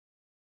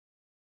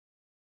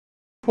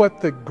what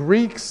the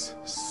Greeks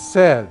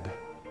said,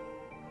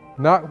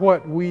 not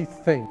what we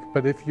think,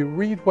 but if you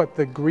read what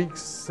the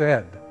Greeks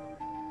said,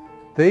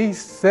 they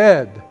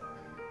said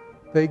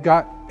they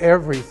got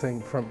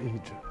everything from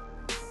Egypt.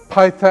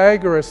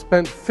 Pythagoras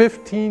spent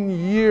 15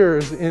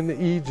 years in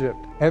Egypt,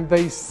 and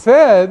they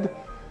said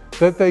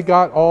that they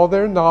got all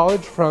their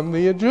knowledge from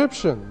the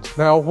Egyptians.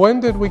 Now, when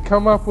did we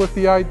come up with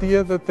the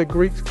idea that the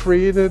Greeks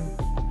created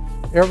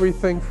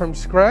everything from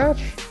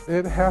scratch?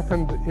 It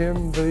happened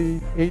in the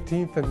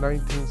 18th and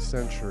 19th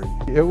century.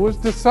 It was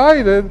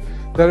decided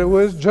that it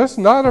was just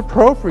not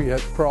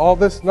appropriate for all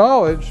this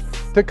knowledge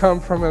to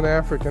come from an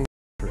African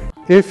country.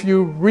 If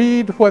you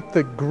read what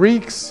the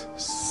Greeks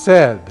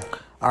said.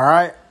 All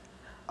right.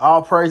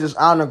 All praises,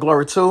 honor,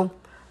 glory to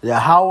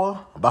Yahweh,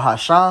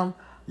 Bahasham,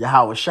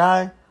 Yahweh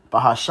Shai,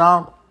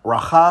 Bahasham,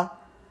 Racha,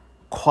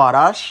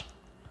 Quadash.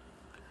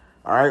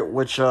 All right,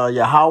 which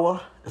Yahweh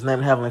is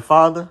named Heavenly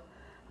Father.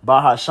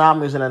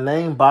 Bahasham is in the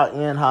name,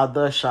 Ba'in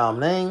Hada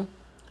Sham name.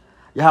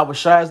 Yahweh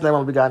Shai is the name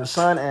of the begotten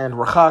Son, and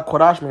Racha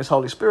Quadash means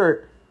Holy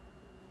Spirit.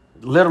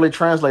 Literally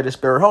translated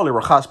Spirit Holy,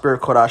 Racha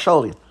Spirit Quadash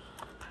Holy.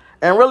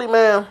 And really,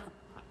 man,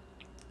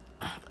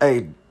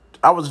 hey,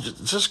 I was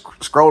just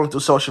scrolling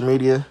through social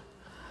media,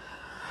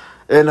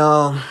 and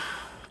I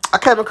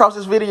came across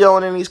this video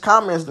and in these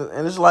comments,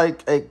 and it's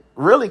like, hey,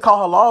 really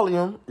call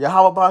halalium,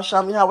 Yahweh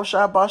Bahasham, Yahweh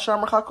Shai,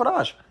 Bahasham, Racha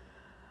Quadash.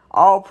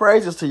 All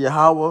praises to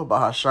Yahweh,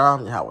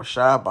 Bahasham, Yahweh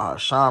Shai,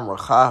 Bahasham,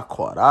 Racha,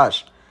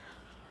 Quadash.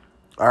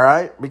 All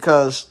right?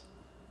 Because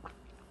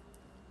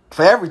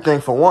for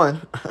everything, for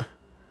one,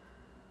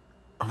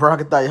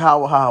 Barakatah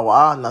Yahweh,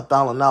 Hawa,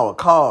 Nathan Lanawa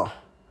call.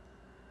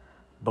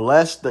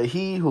 Blessed the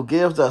He who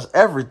gives us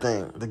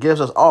everything, that gives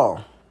us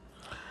all.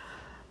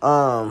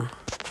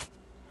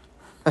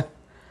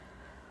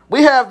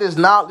 We have this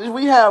knowledge,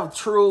 we have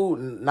true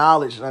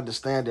knowledge and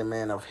understanding,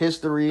 man, of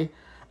history,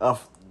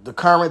 of the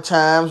current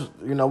times.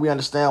 You know, we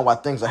understand why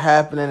things are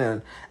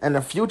happening and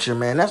the future,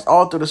 man. That's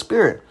all through the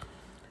Spirit.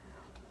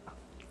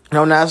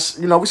 You know, now,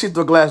 we see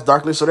through a glass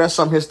darkly, so there's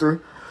some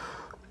history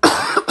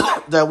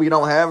that we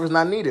don't have, is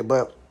not needed.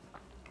 But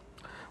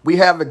we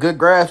have a good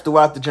grasp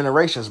throughout the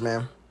generations,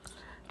 man,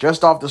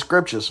 just off the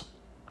scriptures.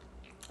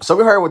 So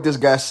we heard what this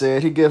guy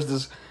said. He gives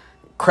this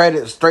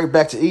credit straight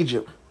back to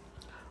Egypt,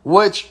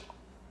 which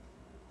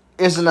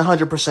isn't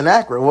 100%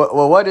 accurate.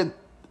 Well, what did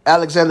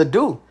Alexander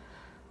do?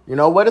 You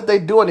know, what did they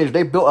do in Egypt?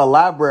 They built a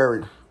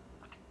library.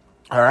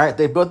 All right,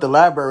 they built the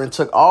library and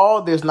took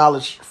all this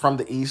knowledge from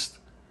the East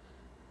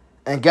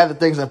and gathered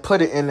things and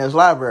put it in this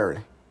library.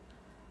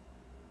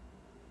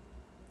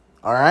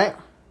 All right.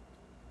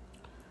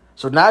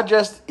 So not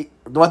just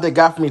what they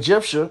got from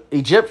Egypt,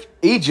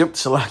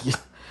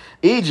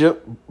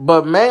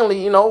 but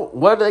mainly,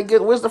 where do they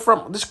get wisdom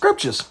from? The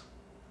scriptures.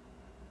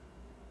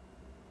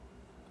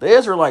 The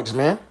Israelites,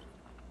 man.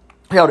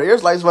 Hell, the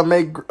Israelites what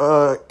made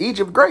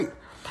Egypt great.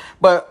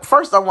 But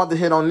first I want to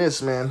hit on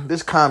this, man,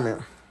 this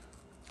comment.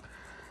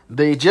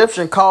 The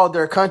Egyptian called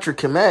their country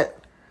Kemet,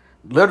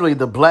 literally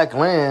the black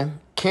land.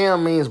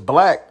 Kem means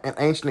black in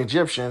ancient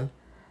Egyptian.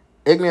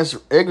 Ignorance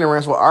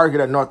will argue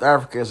that North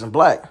Africa isn't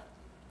black.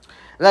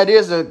 And that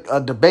is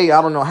a debate.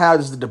 I don't know how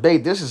this is the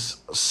debate. This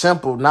is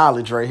simple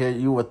knowledge right here.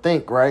 You would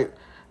think, right?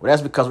 Well,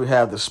 that's because we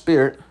have the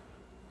Spirit.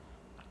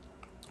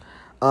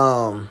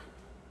 The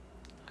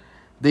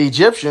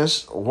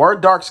Egyptians were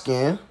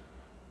dark-skinned.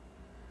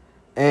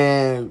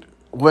 And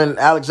when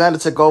Alexander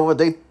took over,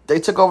 they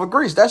took over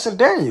Greece. That's in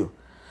Daniel.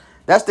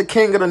 That's the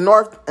king of the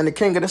north and the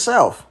king of the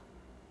south.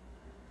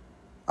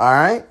 All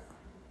right?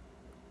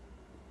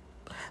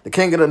 The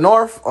king of the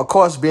north, of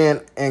course,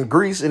 being in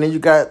Greece. And then you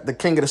got the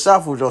king of the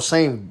south, who's those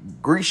same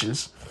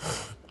Grecians,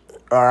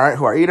 all right,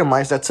 who are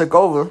Edomites that took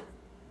over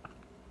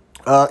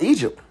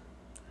Egypt.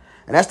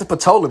 And that's the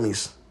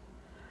Ptolemies.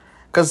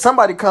 Because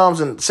somebody comes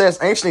and says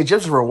ancient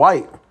Egyptians were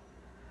white.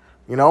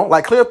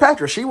 Like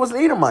Cleopatra, she was an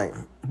Edomite.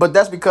 But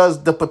that's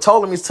because the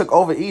Ptolemies took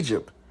over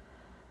Egypt.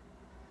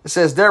 It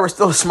says there was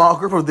still a small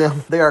group of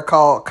them. They are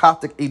called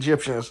Coptic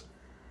Egyptians.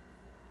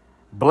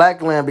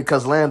 Black land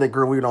because land they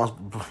grew wheat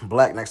on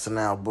black next to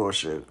now.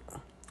 Bullshit.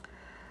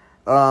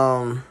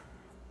 And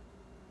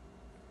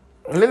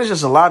then there's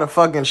just a lot of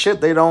fucking shit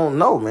they don't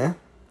know, man.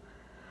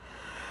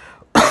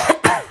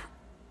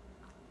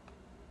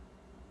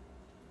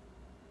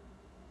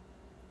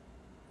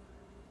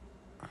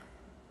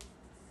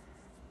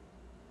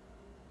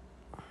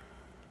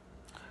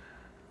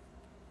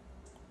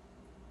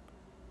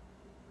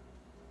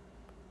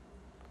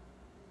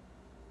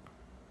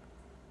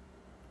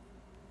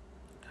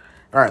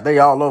 All right, they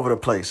all over the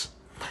place.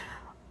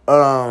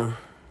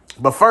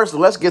 But first,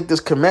 let's get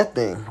this Kemet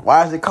thing.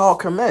 Why is it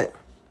called Kemet?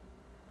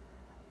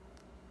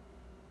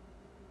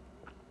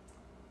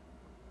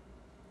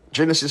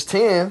 Genesis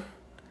 10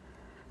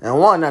 and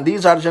 1. Now,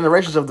 these are the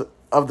generations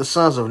of the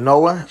sons of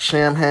Noah,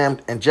 Shem, Ham,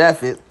 and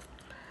Japheth.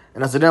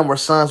 And unto them were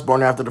sons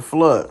born after the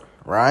flood,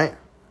 right?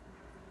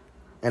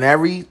 And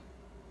every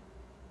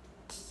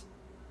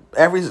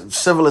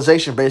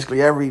civilization,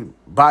 basically,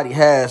 everybody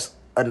has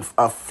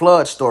a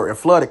flood story, a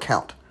flood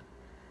account.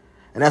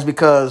 And that's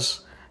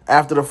because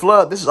After the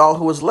flood, this is all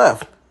who was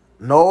left: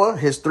 Noah,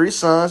 his 3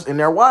 sons, and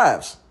their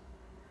wives.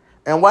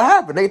 And what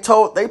happened? They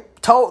told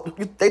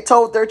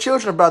their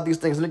children about these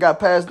things, and it got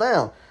passed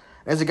down.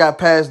 As it got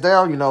passed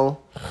down, you know,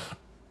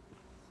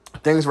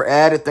 things were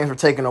added, things were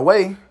taken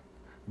away,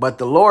 but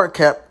the Lord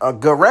kept a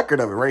good record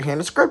of it right here in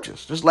the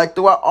scriptures, just like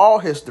throughout all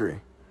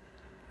history.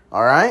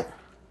 All right.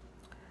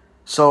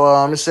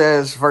 So it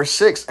says, verse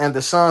 6, and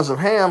the sons of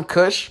Ham,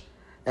 Cush,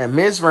 and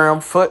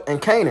Mizraim, Phut,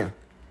 and Canaan.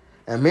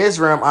 And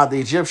Mizraim are the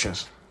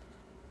Egyptians.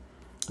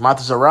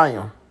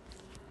 Matazariam.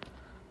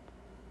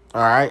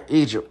 All right,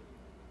 Egypt.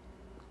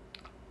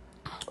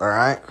 All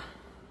right.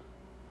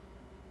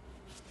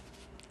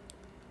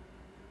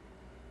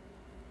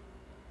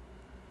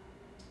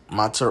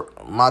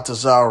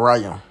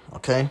 Matazariam.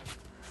 Okay.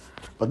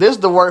 But this is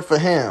the word for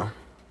him.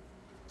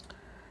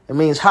 It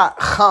means hot,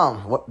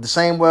 cham. What the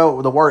same way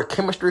the word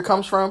chemistry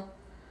comes from.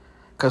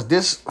 Because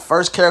this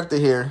first character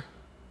here,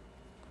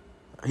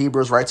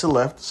 Hebrews right to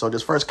left. So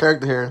this first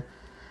character here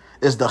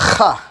is the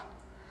cha.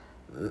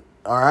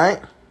 All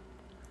right.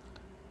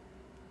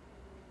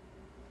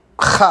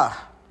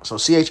 Cha. So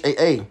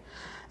CHAA.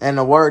 And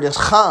the word is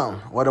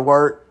cham, where the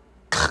word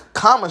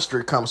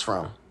chemistry comes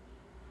from.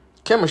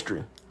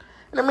 Chemistry.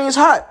 And it means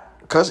hot.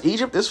 Because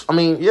Egypt,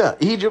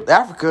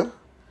 Africa.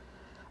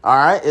 All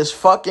right. It's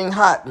fucking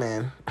hot,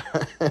 man.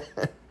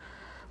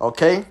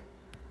 Okay.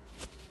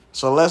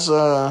 So let's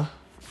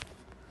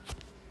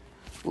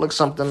look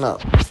something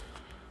up.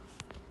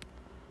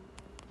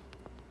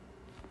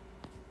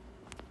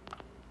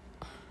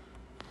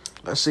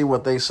 Let's see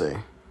what they say.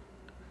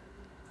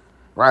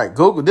 Right,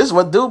 Google. This is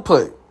what dude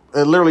put.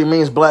 It literally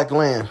means black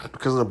land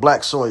because of the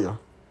black soil.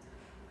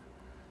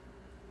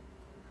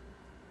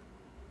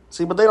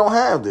 See, but they don't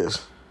have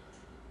this.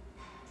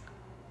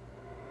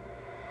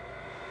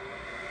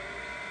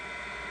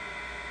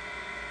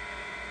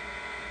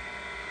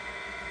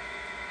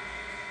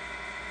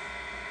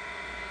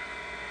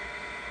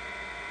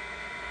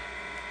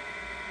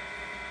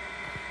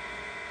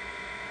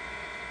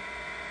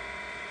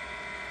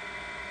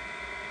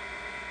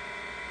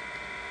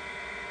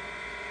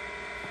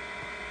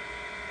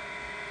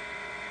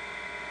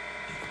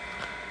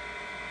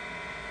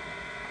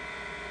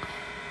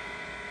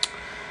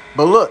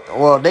 But look,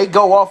 well, they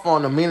go off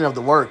on the meaning of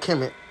the word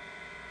kemet.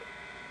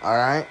 All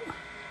right.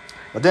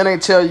 But then they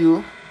tell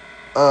you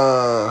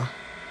the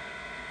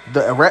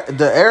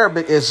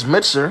Arabic is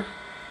Mitzr,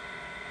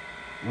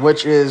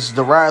 which is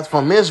derived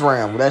from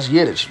Mizraim. That's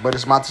Yiddish, but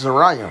it's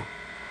Matazariam,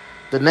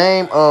 the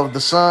name of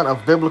the son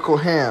of biblical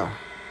Ham.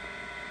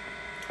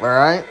 All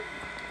right.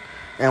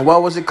 And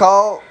what was it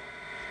called?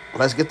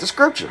 Let's get the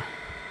scripture.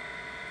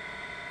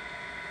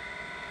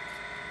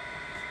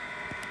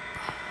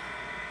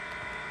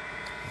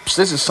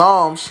 This is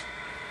Psalms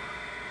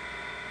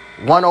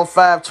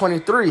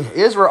 105:23.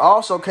 Israel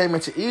also came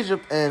into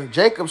Egypt, and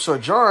Jacob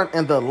sojourned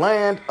in the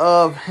land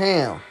of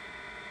Ham.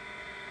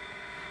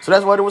 So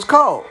that's what it was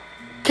called.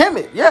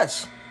 Kemet,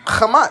 yes.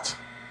 Hamat.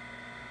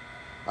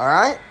 All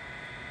right?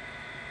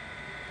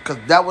 Because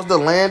that was the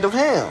land of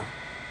Ham.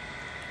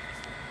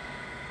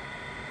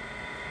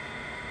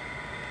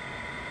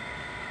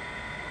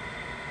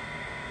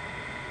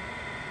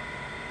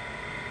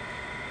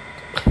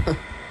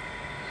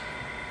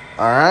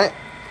 All right.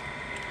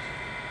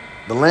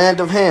 The land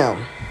of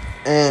Ham.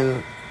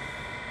 And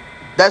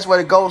that's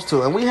what it goes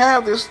to. And we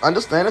have this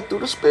understanding through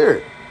the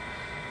Spirit.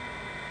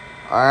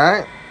 All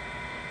right.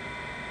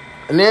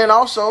 And then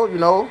also, you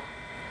know,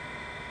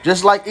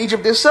 just like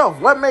Egypt itself.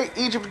 What made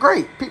Egypt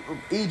great? People,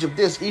 Egypt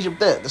this, Egypt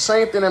that. The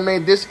same thing that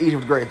made this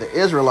Egypt great. The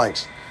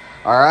Israelites.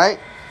 All right.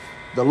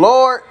 The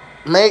Lord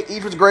made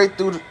Egypt great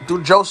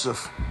through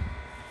Joseph.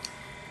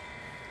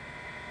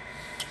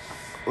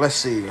 Let's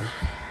see.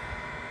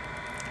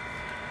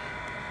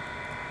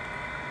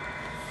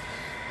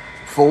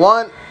 For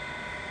one,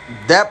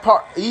 that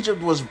part,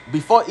 Egypt was,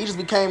 before Egypt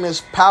became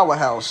this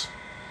powerhouse,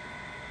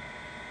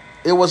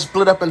 it was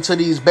split up into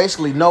these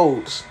basically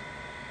nodes.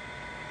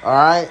 All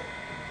right?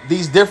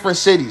 These different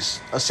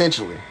cities,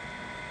 essentially.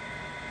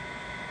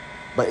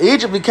 But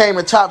Egypt became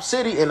the top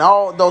city, and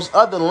all those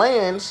other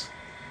lands,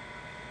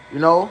 you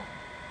know,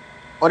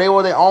 or they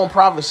were their own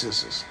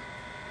provinces.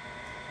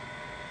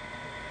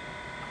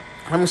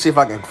 Let me see if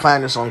I can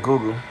find this on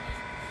Google.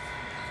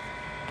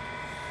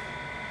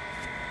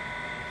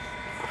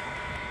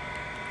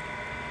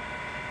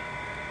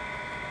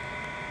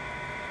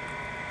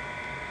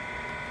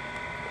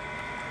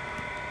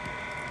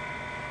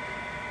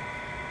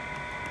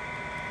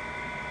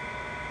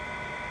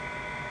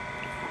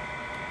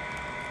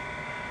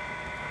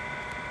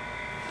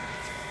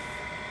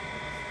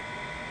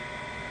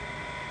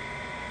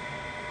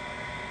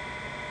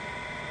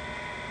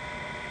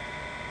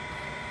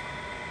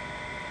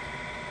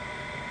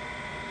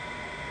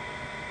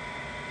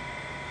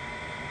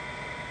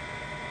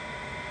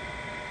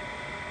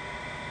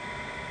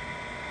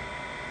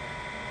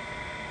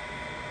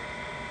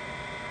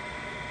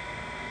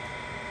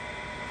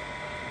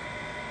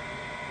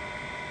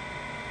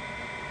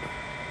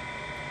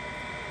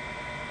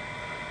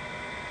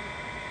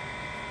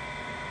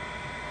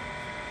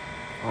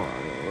 Hold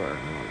on,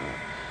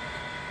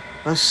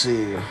 let's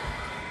see.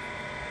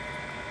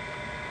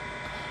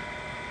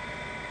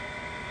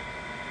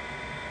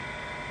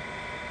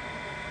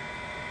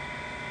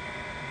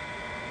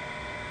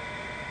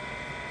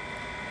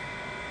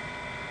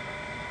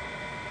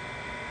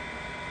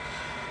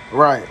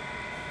 Right.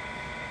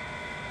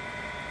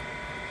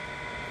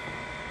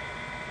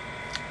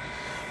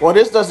 Well,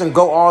 this doesn't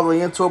go all the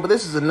way into it, but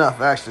this is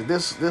enough, actually.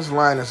 This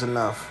line is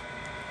enough.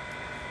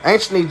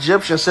 Ancient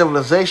Egyptian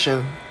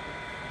civilization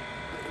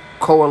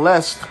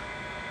coalesced,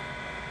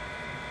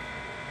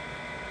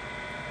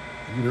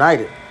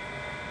 united.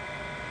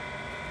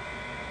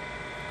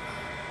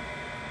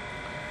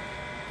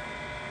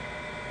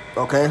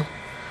 Okay?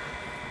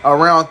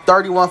 Around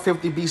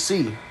 3150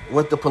 BC,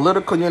 with the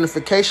political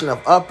unification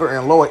of Upper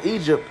and Lower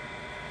Egypt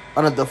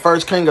under the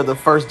first king of the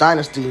first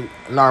dynasty,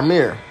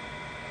 Narmer.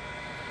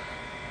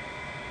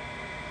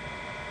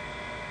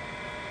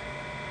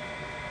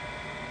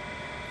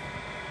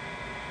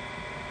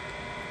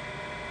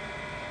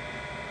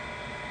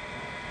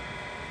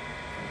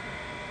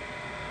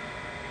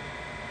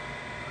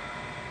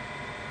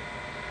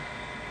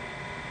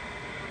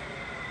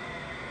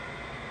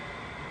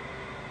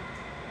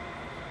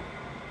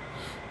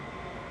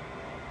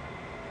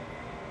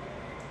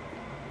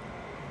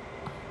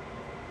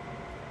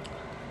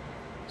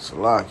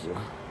 Salakia.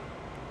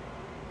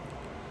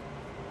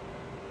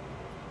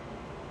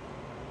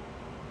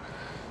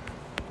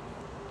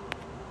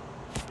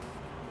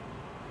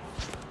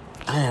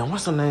 Damn,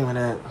 what's the name of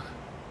that?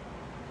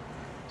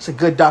 It's a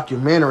good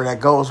documentary that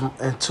goes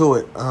into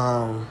it.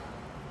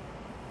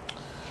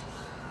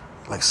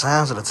 Like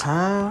Signs of the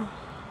Time?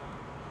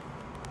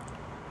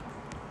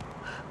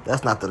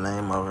 That's not the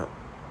name of it.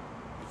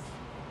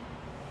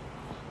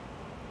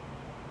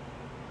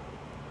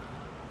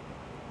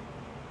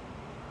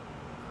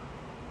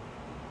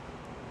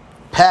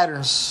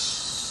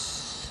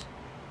 Patterns.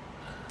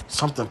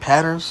 Something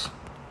patterns?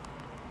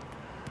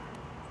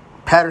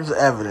 Patterns of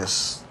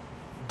evidence.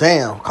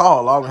 Damn,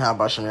 call Allah and how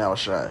about Shem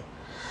Yahushai.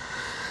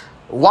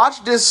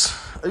 Watch this,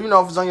 if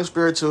it's on your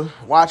spirit too,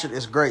 watch it,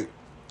 it's great.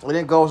 And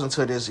it goes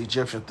into this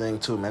Egyptian thing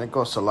too, man. It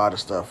goes to a lot of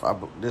stuff.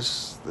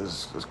 This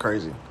is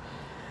crazy.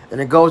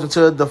 And it goes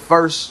into the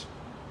first,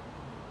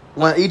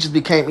 when Egypt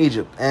became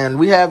Egypt. And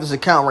we have this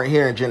account right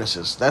here in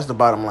Genesis. That's the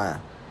bottom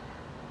line.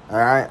 All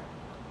right?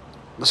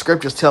 The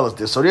scriptures tell us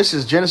this. So this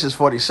is Genesis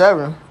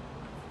 47.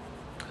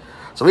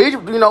 So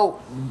Egypt,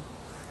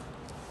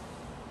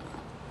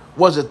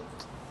 was it,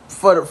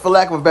 for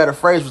lack of a better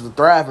phrase, was a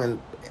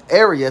thriving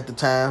area at the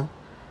time.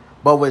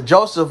 But with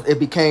Joseph, it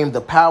became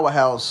the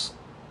powerhouse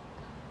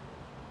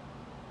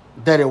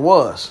that it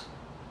was.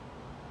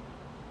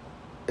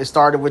 It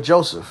started with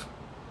Joseph.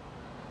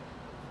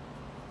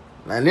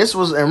 And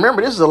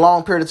remember, this is a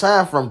long period of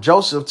time from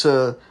Joseph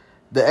to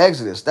the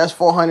Exodus. That's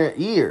 400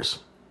 years.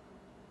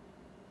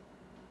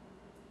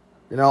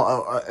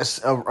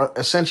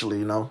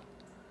 Essentially, So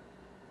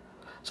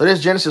this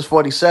is Genesis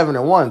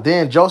 47:1.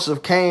 Then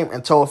Joseph came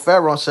and told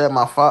Pharaoh and said,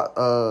 my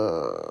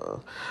father...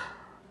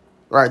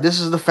 Right, this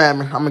is the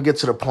famine. I'm going to get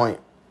to the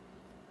point.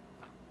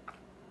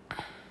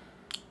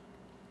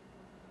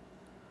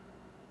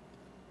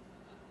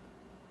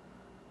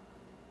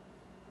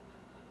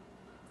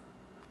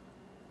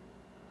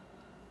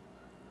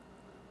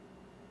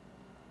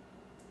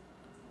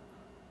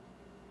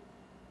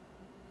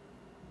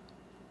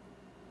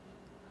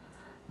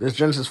 This is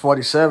Genesis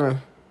 47:13.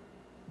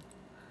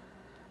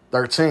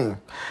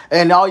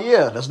 And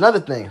that's another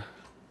thing.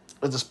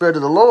 It's the Spirit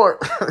of the Lord.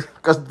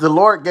 Because the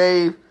Lord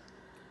gave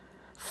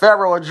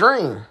Pharaoh a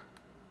dream.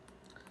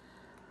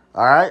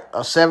 All right,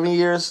 7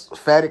 years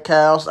fatted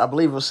cows. I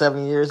believe it was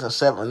 7 years and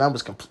seven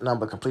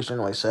number completion.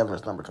 Anyway, 7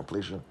 is number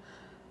completion,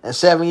 and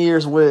 7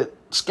 years with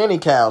skinny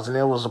cows, and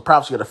it was a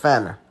prophecy of the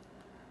famine.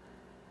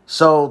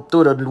 So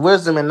through the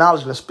wisdom and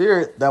knowledge and the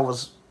spirit that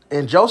was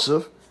in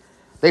Joseph,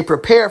 they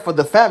prepared for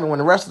the famine when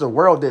the rest of the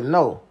world didn't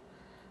know.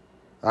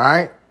 All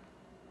right,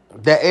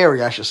 that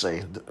area, I should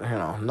say,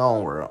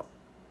 known world.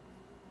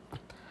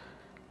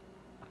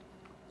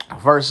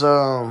 Verse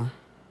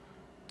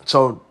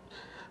So,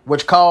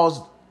 which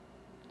caused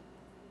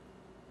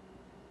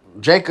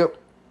Jacob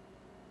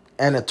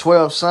and the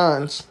 12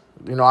 sons,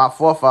 our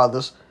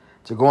forefathers,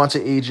 to go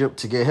into Egypt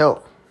to get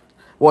help.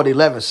 Well, the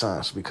 11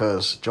 sons,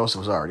 because Joseph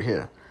was already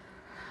here.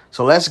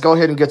 So let's go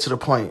ahead and get to the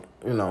point.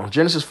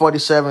 Genesis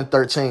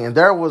 47:13. And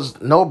there was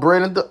no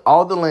bread in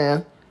all the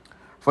land,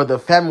 for the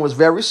famine was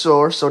very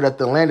sore, so that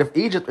the land of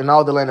Egypt and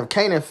all the land of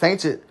Canaan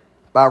fainted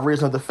by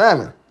reason of the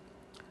famine.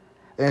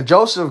 And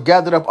Joseph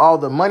gathered up all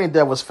the money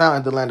that was found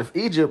in the land of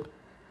Egypt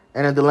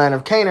and in the land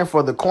of Canaan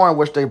for the corn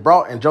which they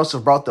brought, and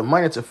Joseph brought the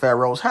money to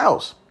Pharaoh's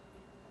house.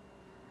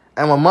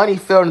 And when money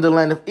fell in the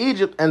land of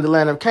Egypt and the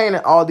land of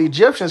Canaan, all the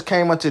Egyptians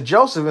came unto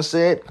Joseph and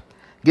said,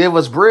 give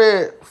us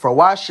bread, for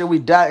why should we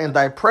die in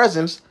thy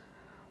presence?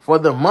 For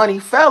the money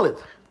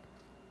faileth.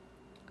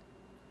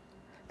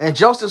 And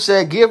Joseph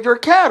said, give your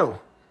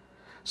cattle.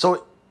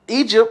 So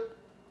Egypt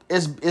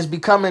is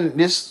becoming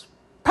this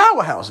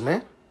powerhouse,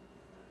 man.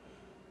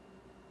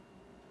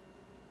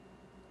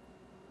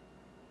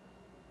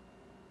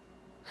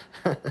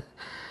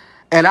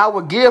 And I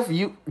will give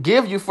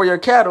you for your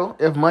cattle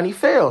if money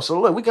fails. So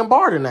look, we can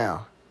barter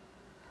now.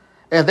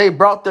 And they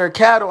brought their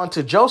cattle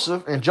unto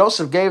Joseph, and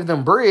Joseph gave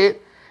them bread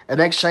in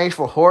exchange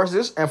for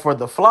horses and for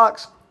the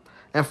flocks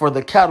and for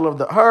the cattle of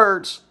the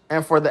herds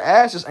and for the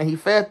asses, and he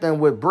fed them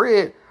with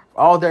bread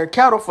all their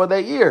cattle for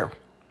that year.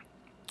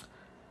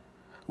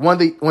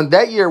 When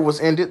that year was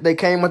ended, they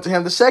came unto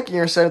him the second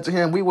year and said unto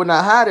him, we will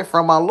not hide it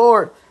from my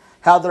Lord,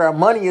 how that our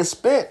money is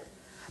spent.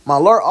 My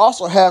Lord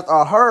also hath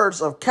our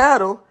herds of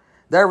cattle.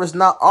 There is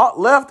not aught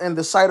left in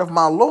the sight of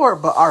my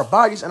Lord, but our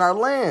bodies and our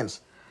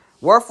lands.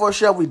 Wherefore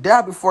shall we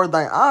die before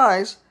thine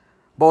eyes,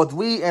 both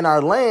we and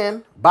our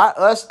land, buy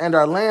us and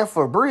our land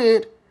for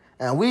bread,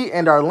 and we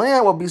and our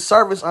land will be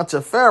servants unto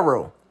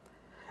Pharaoh.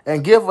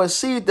 And give us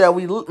seed that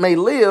we may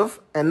live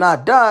and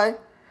not die,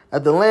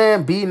 that the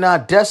land be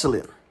not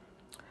desolate.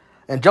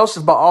 And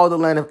Joseph bought all the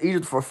land of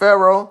Egypt for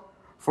Pharaoh,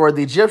 for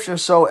the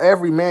Egyptians sold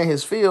every man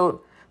his field,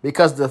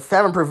 because the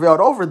famine prevailed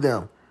over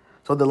them.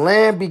 So the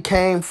land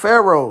became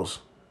Pharaoh's.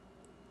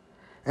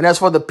 And as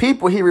for the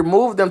people, he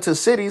removed them to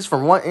cities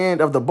from one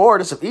end of the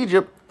borders of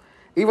Egypt,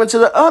 even to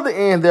the other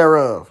end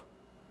thereof.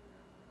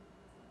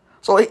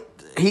 So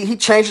he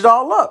changed it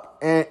all up.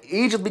 And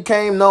Egypt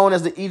became known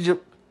as the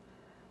Egypt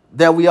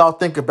that we all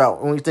think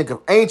about when we think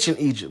of ancient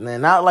Egypt.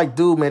 Man, not like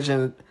dude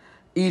mentioned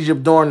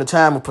Egypt during the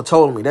time of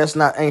Ptolemy. That's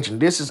not ancient.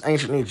 This is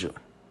ancient Egypt.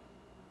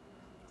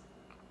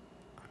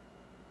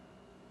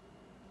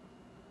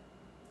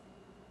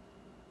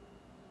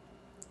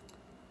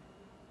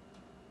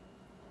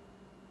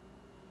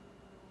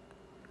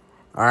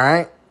 All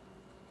right.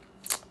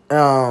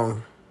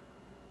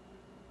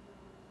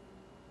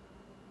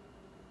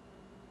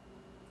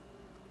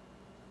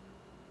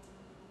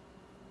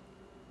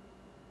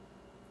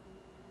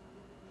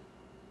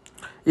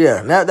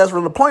 Yeah, now that's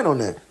really the point on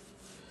that.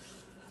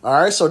 All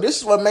right, so this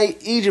is what made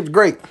Egypt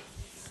great.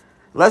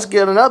 Let's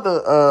get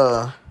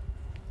another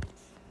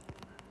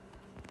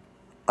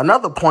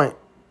point.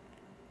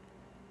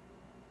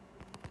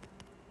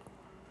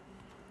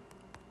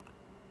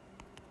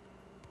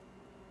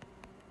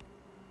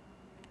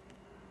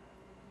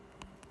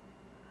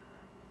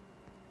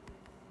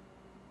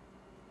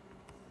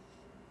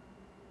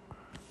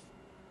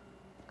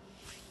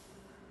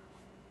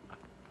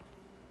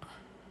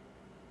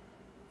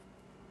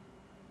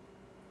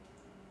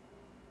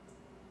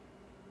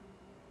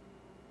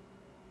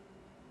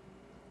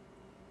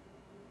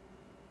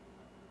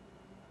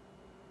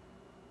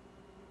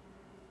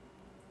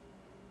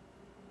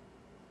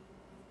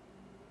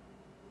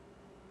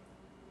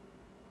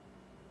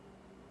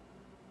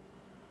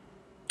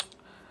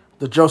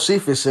 The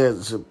Josephus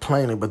says it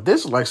plainly, but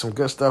this is like some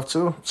good stuff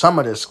too. Some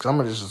of this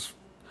is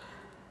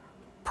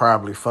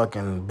probably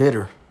fucking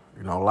bitter,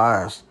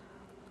 lies.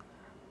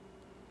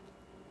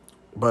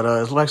 But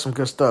it's like some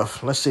good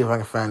stuff. Let's see if I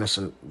can find this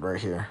right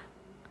here.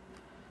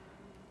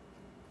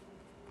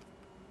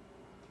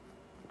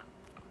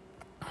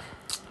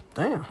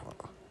 Damn.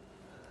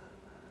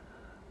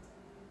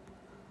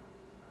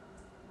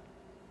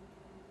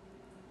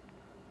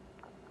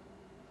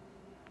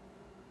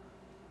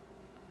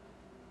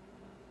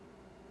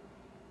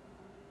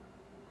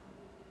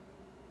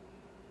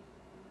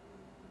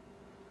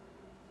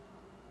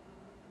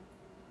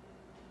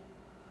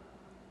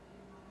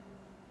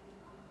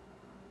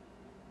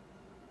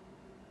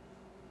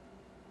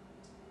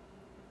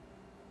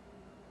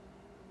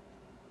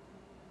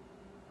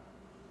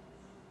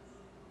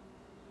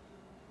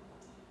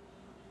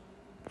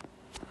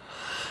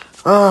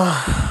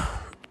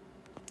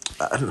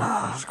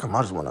 Come on,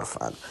 I just want to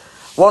find it.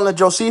 Well, in the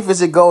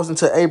Josephus, it goes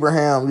into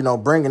Abraham,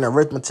 bringing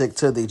arithmetic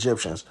to the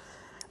Egyptians.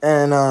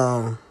 And,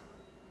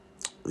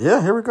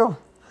 yeah, here we go.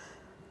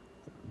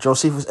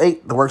 Josephus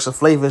 8, the works of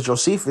Flavius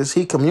Josephus,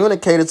 he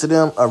communicated to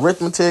them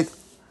arithmetic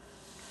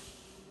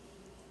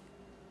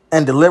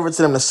and delivered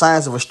to them the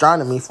science of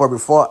astronomy. For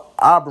before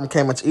Abram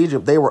came into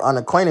Egypt, they were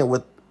unacquainted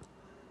with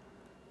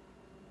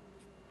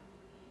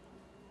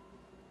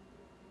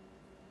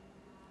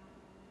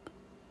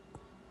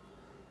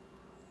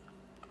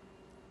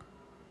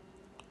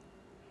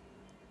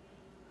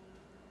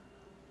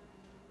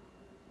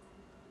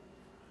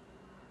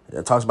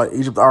It talks about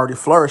Egypt already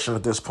flourishing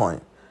at this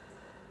point.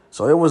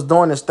 So it was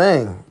doing its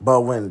thing.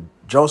 But when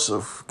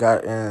Joseph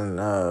got in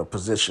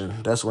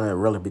position, that's when it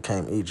really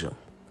became Egypt.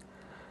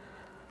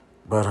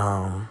 But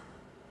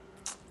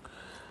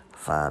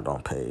find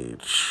on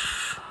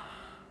page.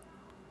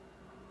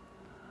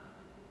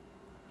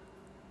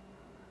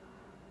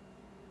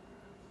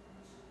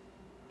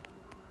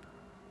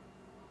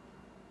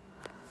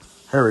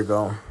 Here we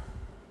go.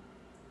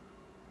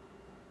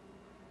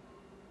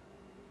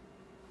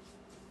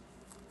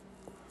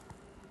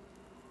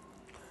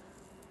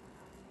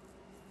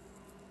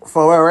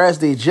 For whereas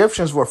the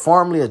Egyptians were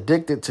formerly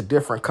addicted to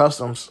different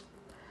customs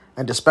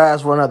and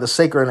despised one another's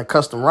sacred and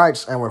accustomed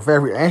rites and were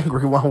very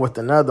angry one with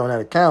another on that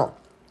account,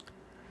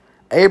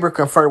 Abram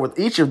conferred with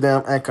each of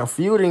them, and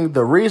confuting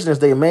the reasonings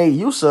they made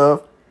use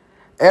of,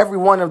 every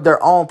one of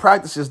their own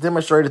practices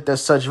demonstrated that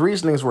such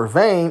reasonings were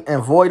vain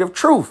and void of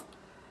truth.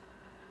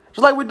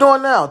 Just like we're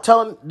doing now,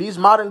 telling these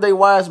modern day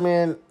wise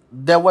men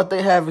that what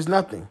they have is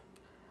nothing.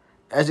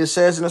 As it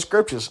says in the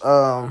scriptures.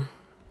 Come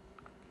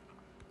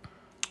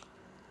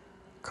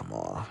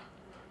on.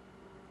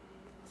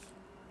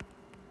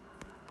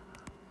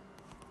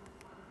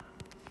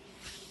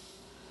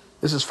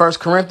 This is 1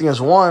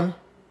 Corinthians 1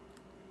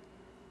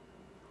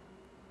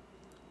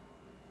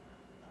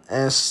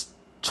 and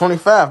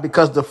 25.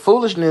 Because the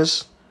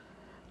foolishness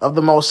of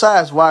the Most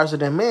High is wiser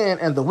than men,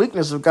 and the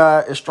weakness of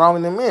God is stronger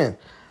than men.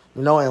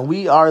 You know, and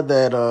we are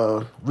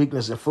that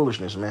weakness and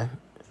foolishness, man.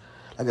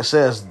 Like it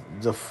says,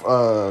 the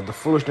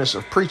foolishness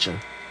of preaching.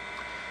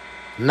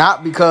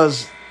 Not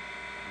because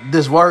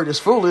this word is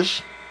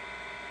foolish,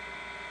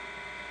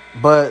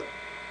 but,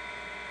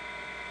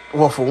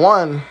 well, for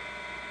one,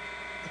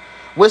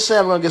 we're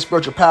saying we're going to get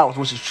spiritual powers,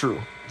 which is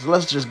true. So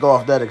let's just go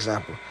off that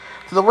example.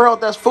 To the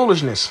world, that's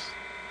foolishness.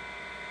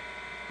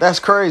 That's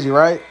crazy,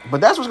 right?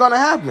 But that's what's going to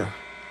happen.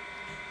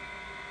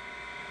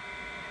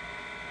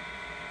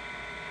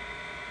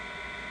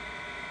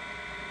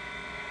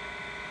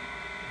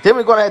 Then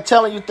we're going to have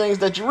telling you things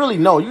that you really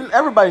know.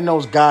 Everybody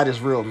knows God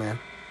is real, man.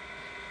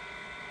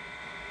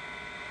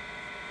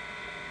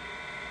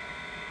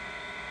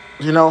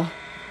 You know?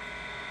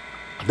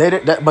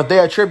 But they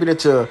attribute it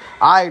to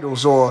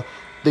idols or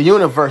the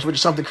universe, which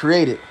is something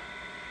created.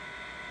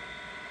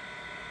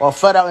 Or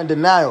flat out in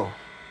denial.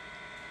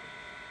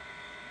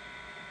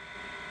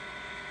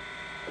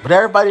 But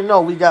everybody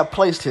know we got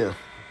placed here.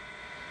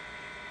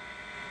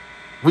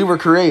 We were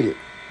created.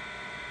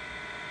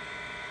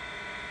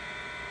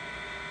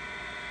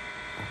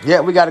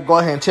 Yeah, we got to go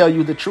ahead and tell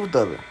you the truth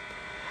of it.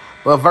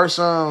 But verse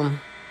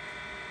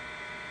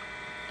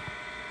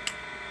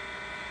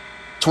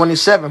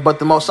 27, but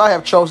the Most High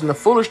have chosen the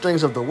foolish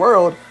things of the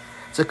world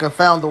to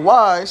confound the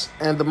wise,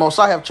 and the Most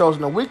High have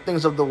chosen the weak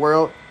things of the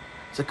world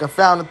to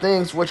confound the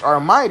things which are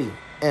mighty,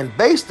 and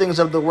base things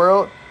of the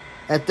world,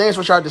 and things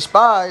which are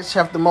despised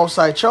have the Most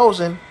High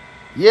chosen,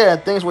 yeah,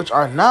 and things which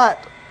are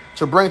not,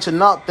 to bring to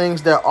naught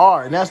things that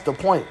are. And that's the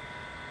point.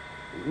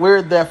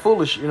 We're that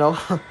foolish, you know.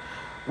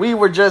 We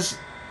were just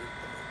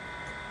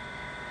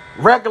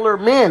regular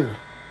men,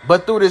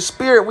 but through the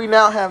Spirit we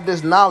now have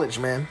this knowledge,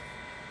 man.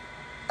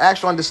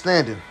 Actual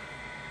understanding.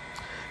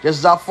 Just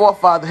as our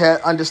forefather had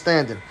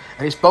understanding.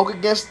 And he spoke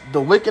against the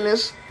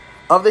wickedness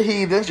of the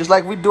heathens, just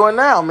like we're doing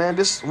now, man.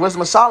 This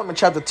Wisdom of Solomon,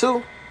 chapter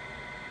 2.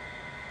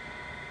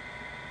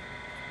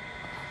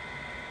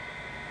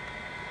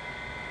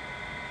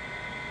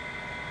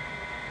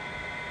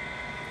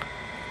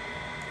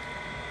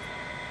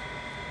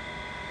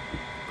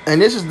 And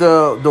this is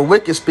the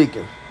wicked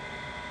speaking.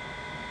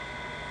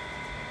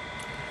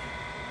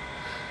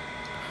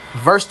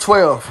 Verse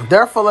 12,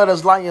 therefore let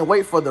us lie in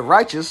wait for the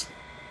righteous,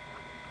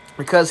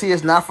 because he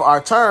is not for our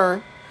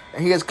turn,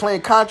 and he is clean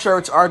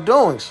contrary to our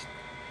doings.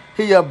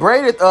 He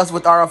upbraided us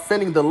with our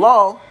offending the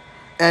law,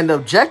 and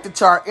objected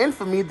to our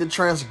infamy the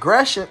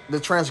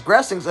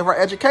transgressings of our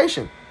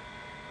education.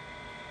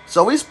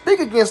 So we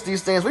speak against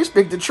these things. We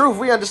speak the truth.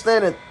 We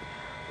understand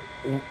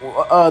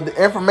that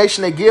the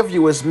information they give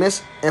you is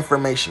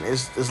misinformation,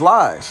 is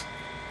lies.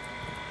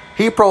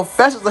 He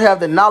professes to have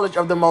the knowledge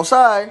of the Most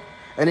High,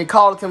 and he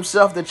calleth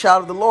himself the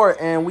child of the Lord,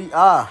 and we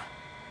are.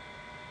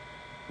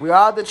 We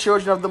are the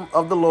children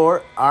of the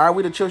Lord. Are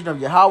we the children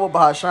of Yahweh,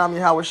 Bahasham,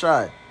 Yahweh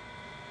Shai?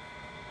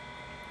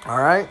 All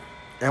right?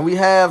 And we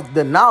have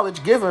the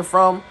knowledge given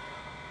from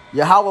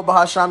Yahweh,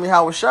 Bahasham,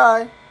 Yahweh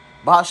Shai,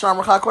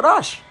 Bahasham, Rachah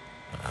Kodash.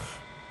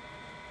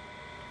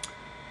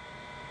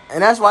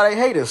 And that's why they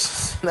hate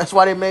us. That's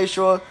why they made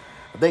sure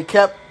they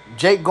kept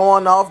Jake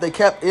going off. They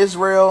kept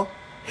Israel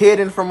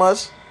hidden from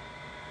us.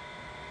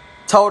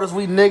 Told us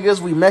we niggas,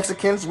 we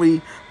Mexicans,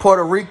 we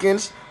Puerto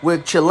Ricans, we're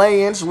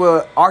Chileans,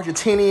 we're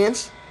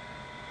Argentinians.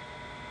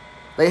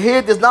 They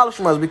hid this knowledge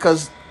from us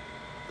because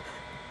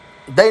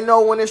they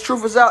know when this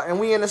truth is out and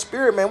we in the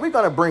Spirit, man, we're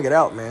going to bring it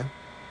out, man.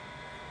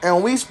 And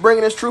when we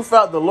bringing this truth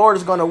out, the Lord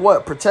is going to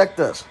what? Protect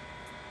us.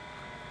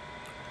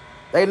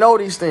 They know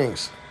these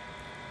things.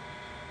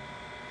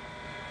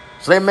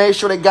 So they made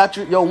sure they got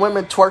your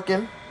women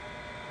twerking.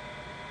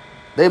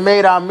 They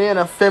made our men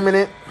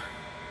effeminate.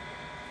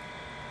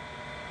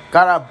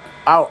 Got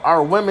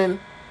our women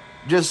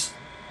just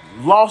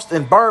lost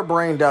and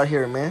bird-brained out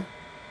here, man.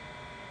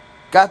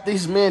 Got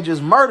these men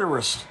just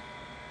murderers.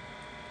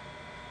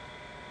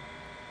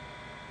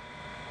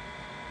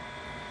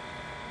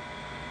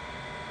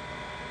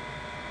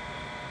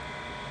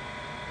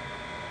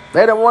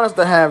 They don't want us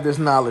to have this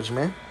knowledge,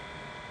 man.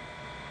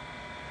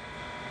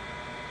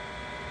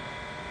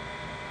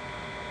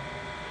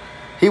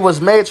 He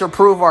was made to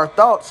prove our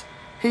thoughts.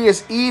 He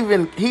is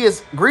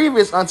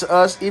grievous unto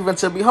us, even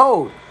to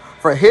behold.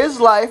 For his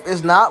life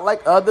is not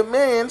like other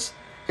men's.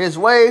 His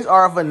ways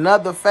are of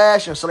another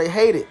fashion. So they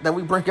hate it that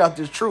we bring out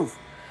this truth.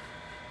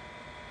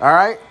 All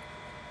right?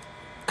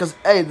 Because,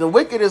 hey, the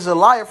wicked is a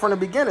liar from the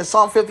beginning.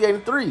 Psalm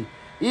 58:3.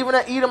 Even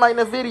that Edomite in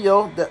the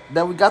video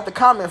that we got the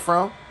comment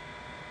from.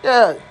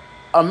 Yeah,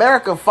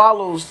 America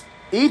follows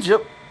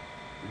Egypt.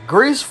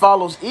 Greece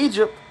follows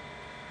Egypt.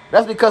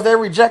 That's because they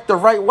reject the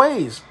right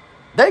ways.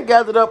 They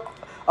gathered up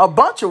a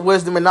bunch of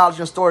wisdom and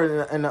knowledge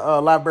stored in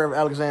the Library of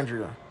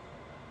Alexandria.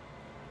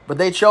 But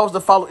they chose to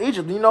follow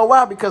Egypt. You know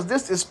why? Because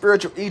this is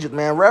spiritual Egypt,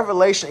 man.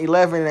 Revelation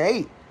 11 and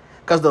 8.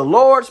 Because the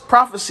Lord's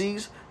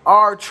prophecies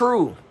are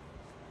true.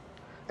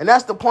 And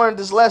that's the point of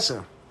this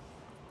lesson.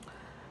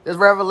 There's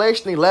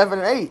Revelation 11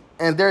 and 8.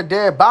 And their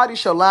dead bodies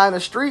shall lie in the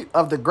street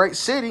of the great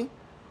city,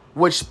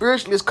 which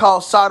spiritually is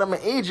called Sodom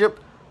and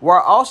Egypt, where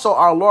also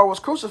our Lord was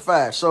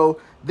crucified. So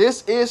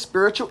this is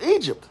spiritual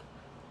Egypt.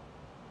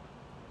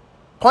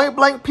 Point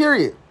blank,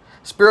 period.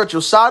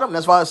 Spiritual Sodom.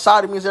 That's why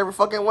Sodom means every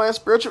fucking way in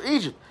spiritual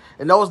Egypt.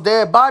 And those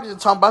dead bodies are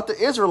talking about the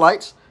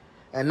Israelites,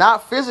 and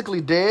not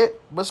physically dead,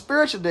 but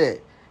spiritually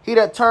dead. He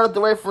that turneth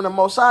away from the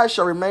Most High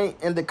shall remain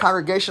in the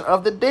congregation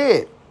of the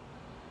dead.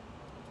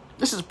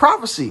 This is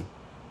prophecy.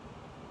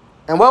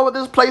 And what would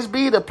this place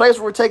be? The place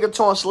where we're taken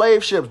to on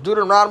slave ships.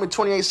 Deuteronomy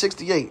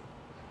 28:68.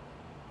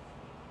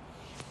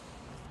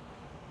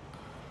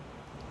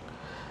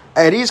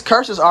 Hey, these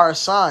curses are a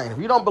sign. If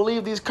you don't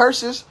believe these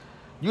curses,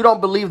 you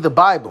don't believe the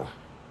Bible.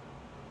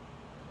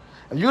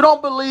 If you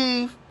don't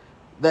believe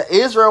that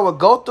Israel will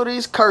go through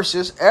these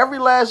curses, every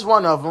last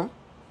one of them,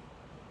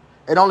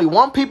 and only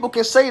one people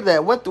can say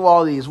that went through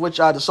all these, which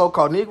are the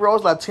so-called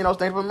Negroes, Latinos,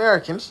 Native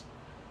Americans.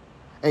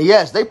 And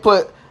yes, they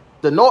put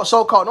the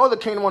so-called Northern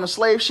Kingdom on the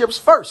slave ships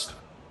first.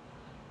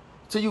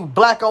 To you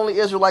black-only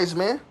Israelites,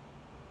 man.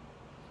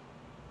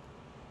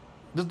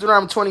 This is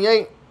Deuteronomy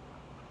 28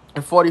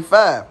 and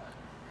 45.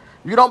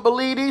 If you don't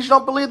believe these, you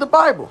don't believe the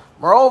Bible.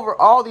 Moreover,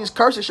 all these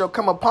curses shall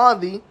come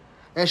upon thee,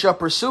 and shall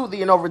pursue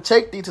thee and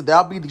overtake thee till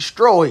thou be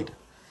destroyed.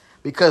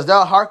 Because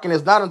thou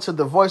hearkenest not unto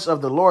the voice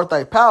of the Lord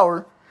thy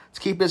power,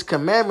 to keep his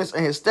commandments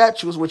and his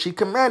statutes which he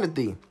commanded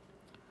thee.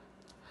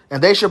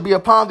 And they shall be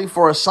upon thee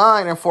for a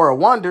sign and for a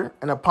wonder,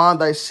 and upon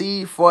thy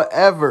seed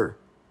forever.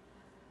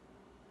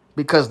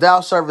 Because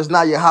thou servest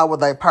not Yahweh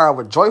thy power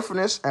with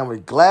joyfulness and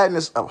with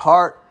gladness of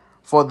heart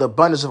for the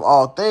abundance of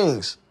all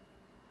things.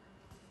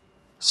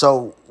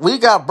 So we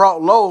got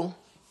brought low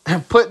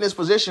and put in this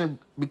position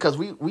because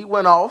we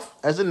went off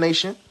as a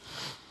nation.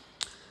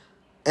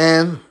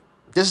 And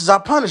this is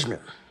our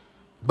punishment.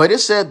 But it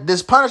said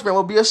this punishment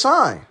will be a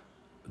sign.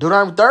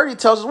 Deuteronomy 30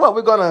 tells us what?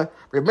 We're going to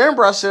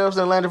remember ourselves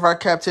in the land of our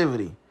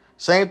captivity.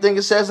 Same thing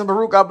it says in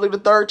Baruch, I believe, the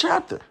 3rd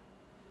chapter.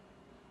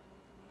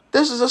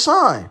 This is a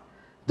sign.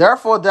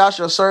 Therefore thou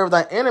shalt serve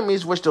thy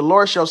enemies, which the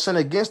Lord shall send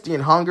against thee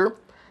in hunger,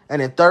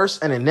 and in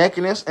thirst, and in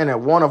nakedness, and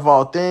in want of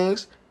all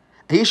things.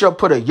 He shall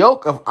put a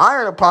yoke of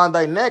iron upon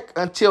thy neck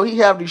until he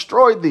have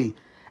destroyed thee.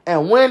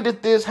 And when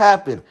did this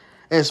happen?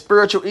 In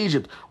spiritual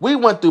Egypt. We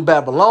went through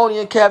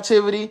Babylonian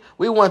captivity.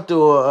 We went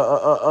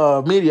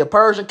through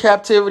Medo-Persian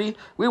captivity.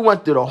 We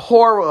went through the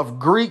horror of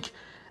Greek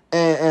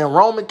and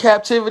Roman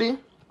captivity.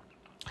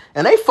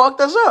 And they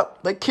fucked us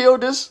up. They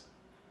killed us.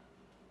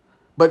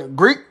 But in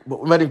Greece,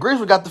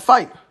 we got the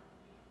fight.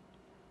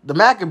 The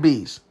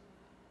Maccabees.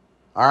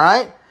 All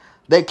right?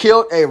 They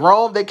killed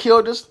Rome. They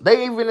killed us.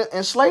 They even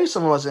enslaved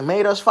some of us and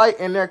made us fight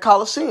in their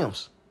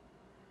Colosseums.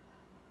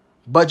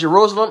 But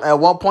Jerusalem at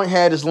one point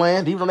had his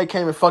land, even though they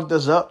came and fucked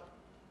us up.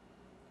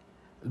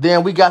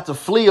 Then we got to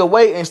flee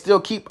away and still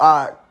keep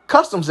our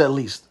customs at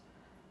least.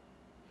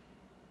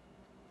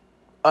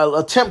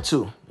 Attempt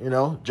to,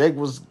 Jake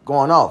was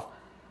going off.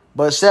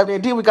 But 70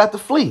 AD, we got to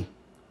flee.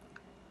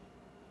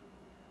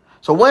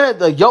 So when did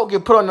the yoke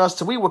get put on us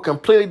till we were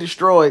completely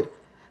destroyed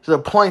to the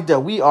point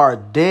that we are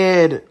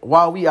dead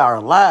while we are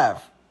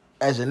alive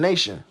as a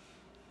nation?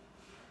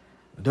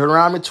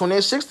 Deuteronomy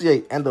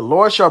 28:68, and the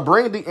Lord shall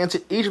bring thee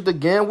into Egypt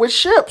again with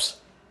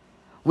ships.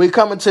 We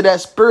come into that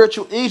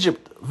spiritual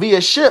Egypt via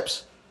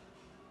ships.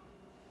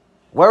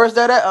 Where is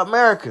that at?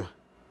 America.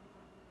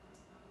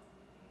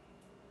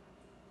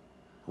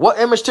 What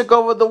image took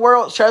over the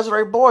world?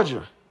 Cesare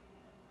Borgia.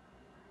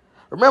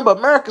 Remember,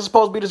 America is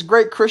supposed to be this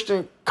great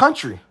Christian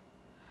country.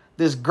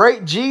 This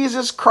great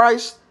Jesus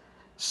Christ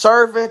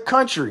servant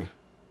country.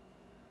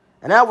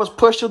 And that was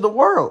pushed to the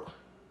world.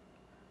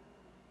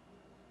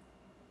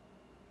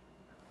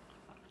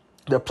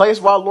 The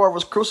place where our Lord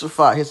was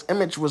crucified, his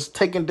image was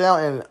taken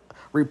down and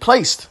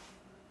replaced.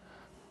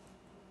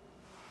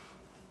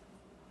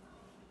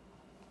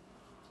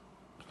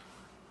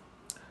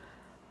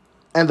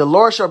 And the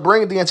Lord shall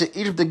bring thee into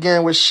Egypt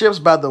again with ships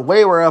by the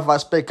way whereof I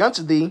spake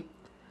unto thee.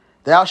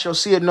 Thou shalt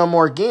see it no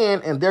more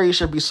again, and there you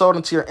shall be sold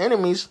unto your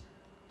enemies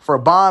for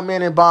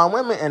bondmen and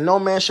bondwomen, and no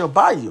man shall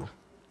buy you.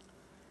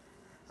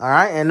 All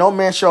right? And no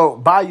man shall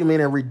buy you,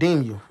 meaning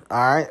redeem you.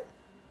 All right?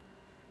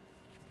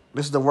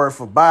 This is the word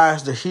for buy.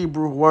 It's the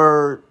Hebrew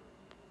word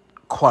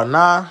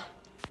quanah.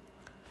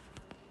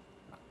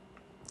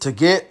 To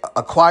get,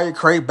 acquire,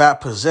 create, buy,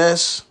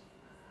 possess.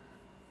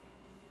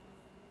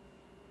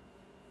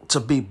 To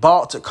be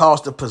bought, to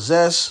cause to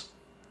possess.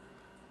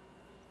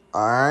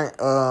 All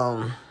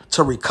right.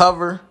 To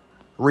recover,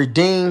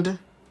 redeemed.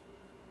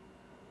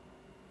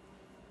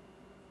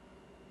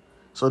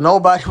 So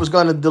nobody was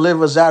going to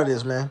deliver us out of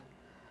this, man.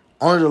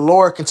 Only the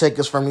Lord can take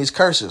us from these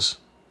curses.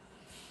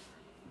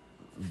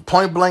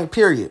 Point blank,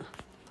 period.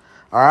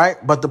 All right.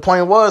 But the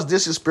point was,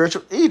 this is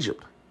spiritual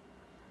Egypt.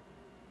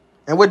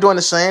 And we're doing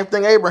the same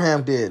thing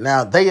Abraham did.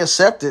 Now, they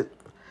accepted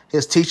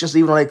his teachings,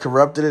 even though they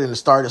corrupted it and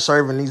started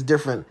serving these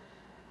different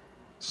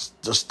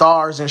the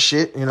stars and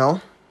shit, you know.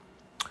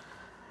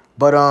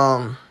 But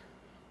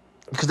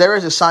because there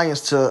is a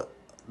science to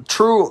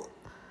true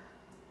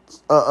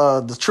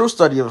the true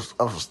study of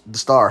the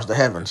stars, the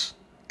heavens.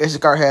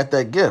 Issachar had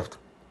that gift.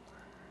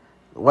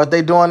 What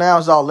they doing now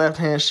is all left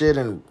hand shit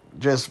and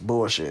just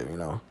bullshit, you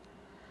know.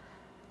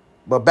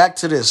 But back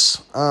to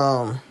this.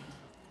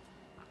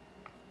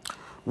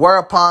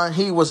 Whereupon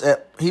he was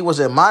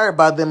admired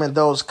by them in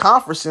those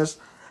conferences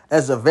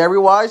as a very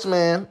wise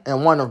man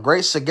and one of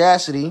great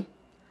sagacity.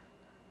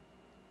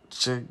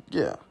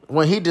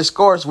 When he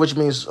discoursed, which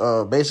means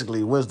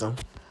basically wisdom,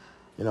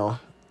 you know,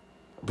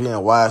 being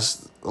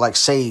wise, like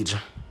sage.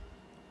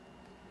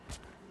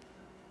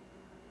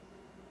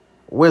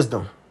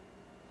 Wisdom.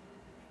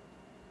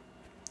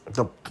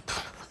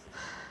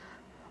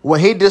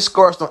 When he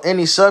discoursed on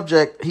any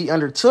subject he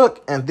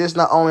undertook, and this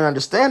not only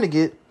understanding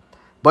it,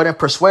 but in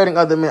persuading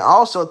other men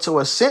also to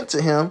assent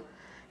to him,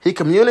 he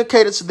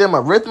communicated to them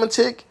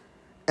arithmetic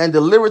and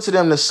delivered to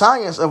them the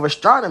science of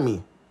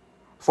astronomy.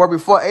 For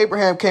before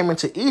Abraham came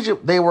into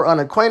Egypt, they were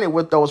unacquainted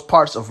with those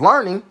parts of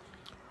learning.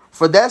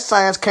 For that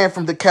science came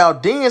from the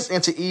Chaldeans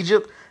into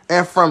Egypt,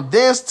 and from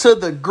thence to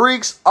the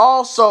Greeks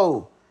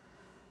also.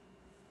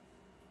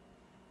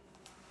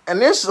 And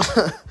this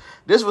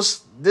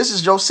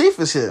is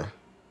Josephus here.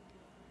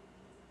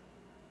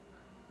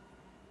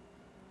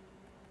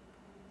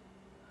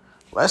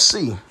 Let's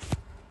see.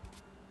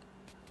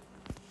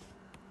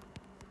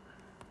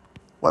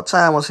 What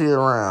time was he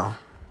around?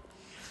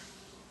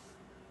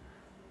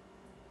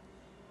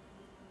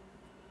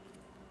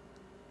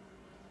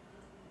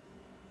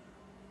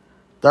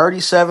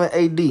 (37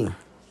 AD).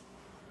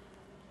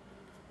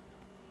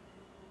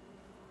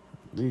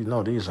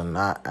 These are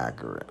not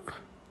accurate.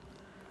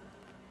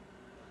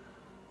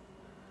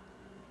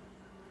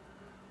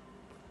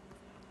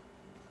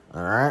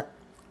 All right.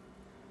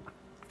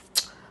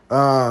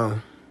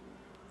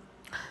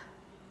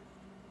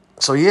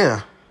 So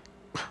yeah,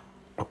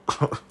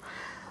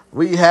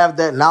 we have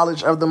that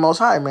knowledge of the Most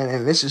High, man,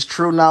 and this is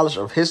true knowledge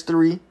of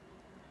history,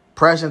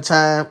 present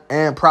time,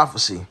 and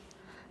prophecy.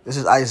 This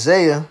is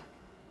Isaiah.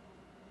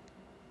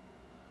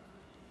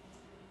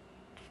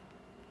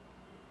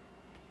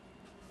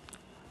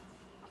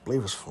 I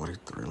believe it's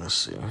 43. Let's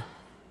see.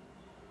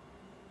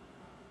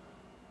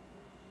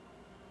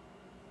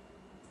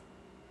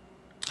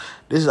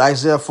 This is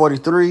Isaiah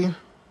 43.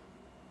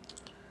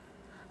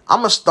 I'm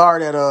going to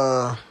start at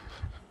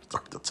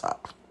the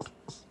top.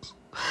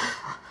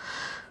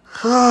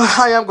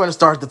 I am going to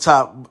start at the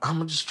top. I'm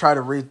going to just try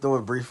to read through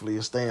it briefly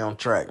and stay on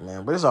track,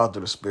 man. But it's all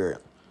through the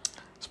Spirit.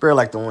 Spirit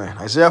like the wind.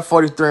 Isaiah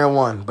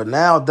 43:1. But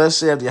now thus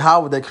saith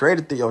Yahweh that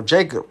created thee, O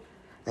Jacob,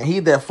 and he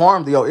that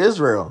formed thee, O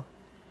Israel.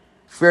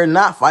 Fear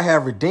not, for I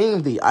have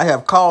redeemed thee. I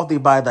have called thee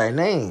by thy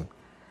name.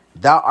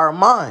 Thou art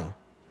mine.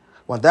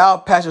 When thou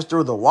passest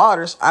through the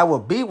waters, I will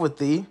be with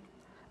thee,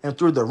 and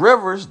through the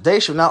rivers, they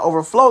shall not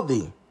overflow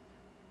thee.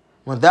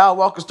 When thou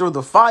walkest through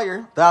the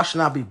fire, thou shalt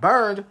not be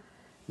burned,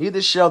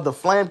 neither shall the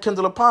flame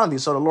kindle upon thee.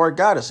 So the Lord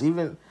got us,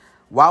 even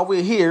while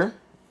we're here,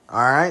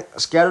 all right,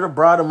 scattered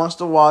abroad amongst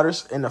the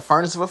waters in the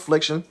furnace of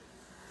affliction.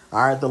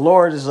 All right, the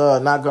Lord is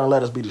not going to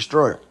let us be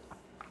destroyed.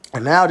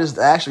 And now this is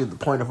actually the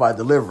point of our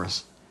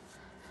deliverance.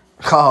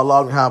 Call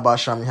Allah Yahweh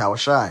Shem Yahweh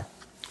Shai.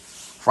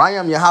 For I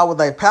am Yahweh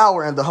thy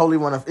power, and the Holy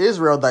One of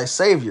Israel thy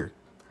Savior.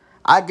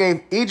 I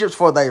gave Egypt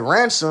for thy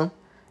ransom,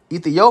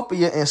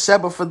 Ethiopia and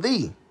Seba for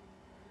thee.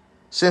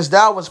 Since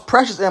thou wast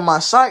precious in my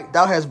sight,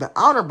 thou hast been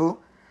honorable,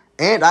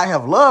 and I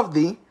have loved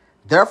thee.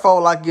 Therefore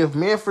will I give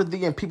men for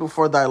thee and people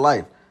for thy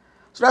life.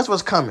 So that's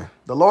what's coming.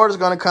 The Lord is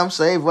going to come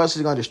save us.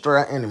 He's going to destroy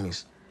our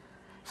enemies.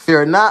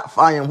 Fear not,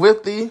 for I am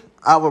with thee.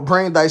 I will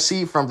bring thy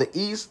seed from the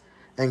east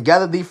and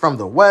gather thee from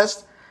the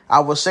west. I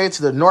will say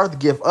to the north,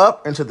 give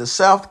up, and to the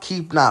south,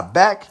 keep not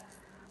back.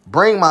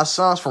 Bring my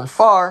sons from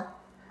far,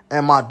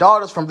 and my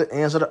daughters from the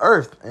ends of the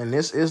earth. And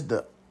this is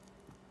the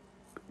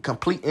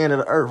complete end of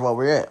the earth where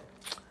we're at.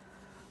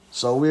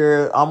 So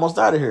we're almost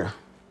out of here.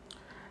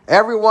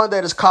 Everyone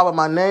that is called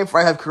by my name, for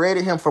I have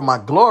created him for my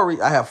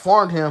glory. I have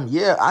formed him.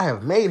 Yeah, I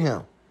have made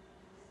him.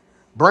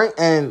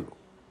 And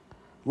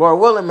Lord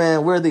willing,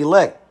 man, we're the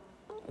elect.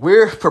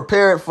 We're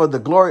prepared for the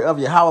glory of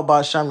Yahweh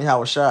Ba'Shem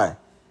Yahweh Shai.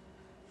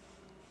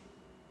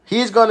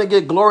 He's going to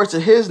get glory to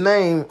his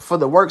name for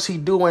the works he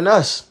do in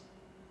us.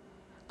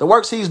 The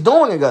works he's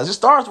doing in us. It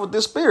starts with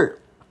this spirit.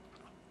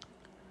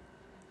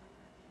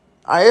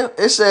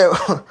 It said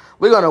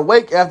we're going to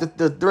wake after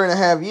the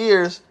 3.5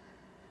 years,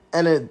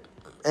 and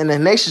the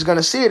nation's going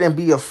to see it and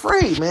be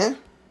afraid, man.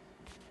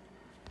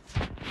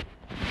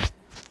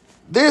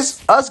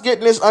 Us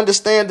getting this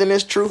understanding,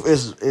 this truth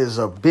is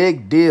a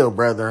big deal,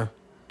 brother.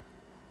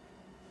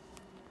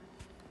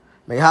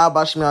 May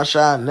Yahweh Shem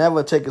Shai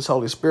never take his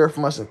Holy Spirit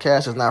from us and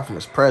cast us not from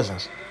his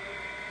presence.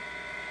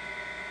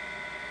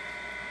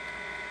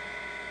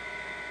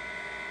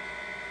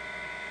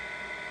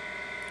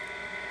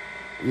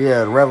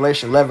 Yeah,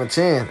 Revelation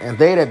 11:10. And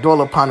they that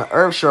dwell upon the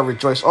earth shall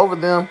rejoice over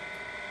them,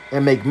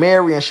 and make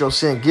merry, and shall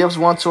send gifts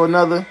one to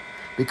another,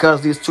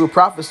 because these two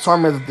prophets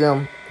tormented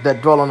them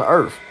that dwell on the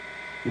earth.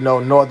 You know,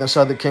 northern,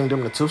 southern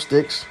kingdom, the two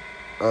sticks.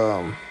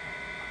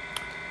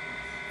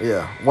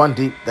 Yeah, one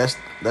deep. That's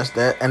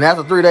that. And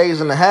after 3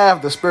 days and a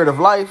half, the spirit of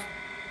life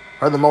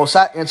heard the Most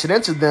High entered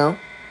into them,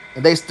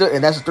 and they stood.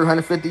 And that's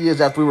 350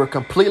 years after we were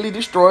completely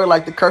destroyed,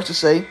 like the curses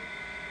say.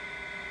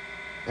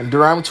 In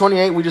Deuteronomy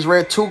 28, we just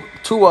read two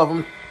of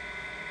them.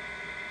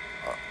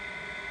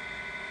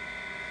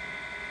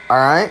 All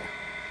right,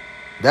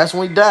 that's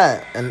when we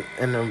died, and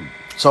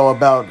so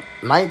about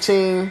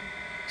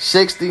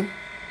 1960,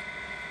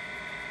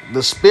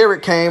 the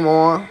spirit came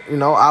on. You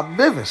know,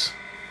 Abivis.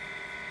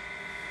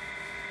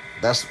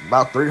 That's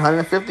about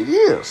 350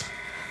 years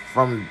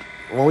from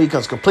when we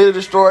was completely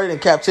destroyed in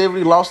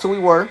captivity, lost who we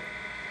were,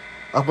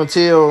 up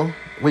until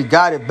we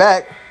got it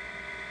back.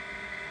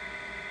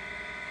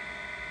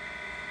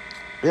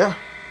 Yeah,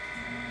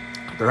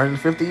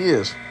 350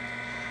 years.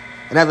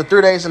 And after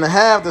 3 days and a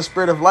half, the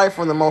spirit of life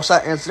from the Most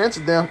High entered into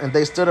them, and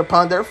they stood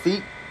upon their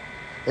feet,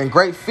 and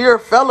great fear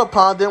fell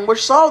upon them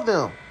which saw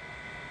them.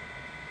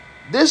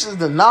 This is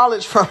the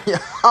knowledge from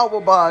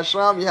Yahweh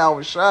Ba'asham,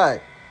 Yahweh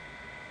Shai.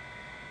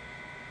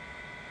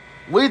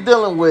 We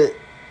dealing with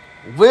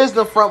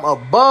wisdom from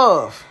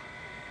above.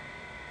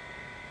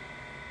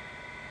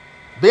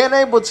 Being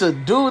able to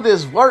do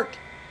this work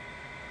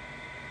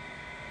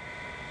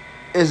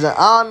is an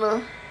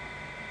honor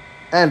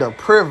and a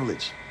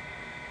privilege.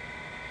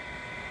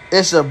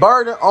 It's a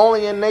burden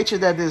only in nature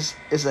that is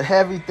a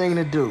heavy thing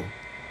to do.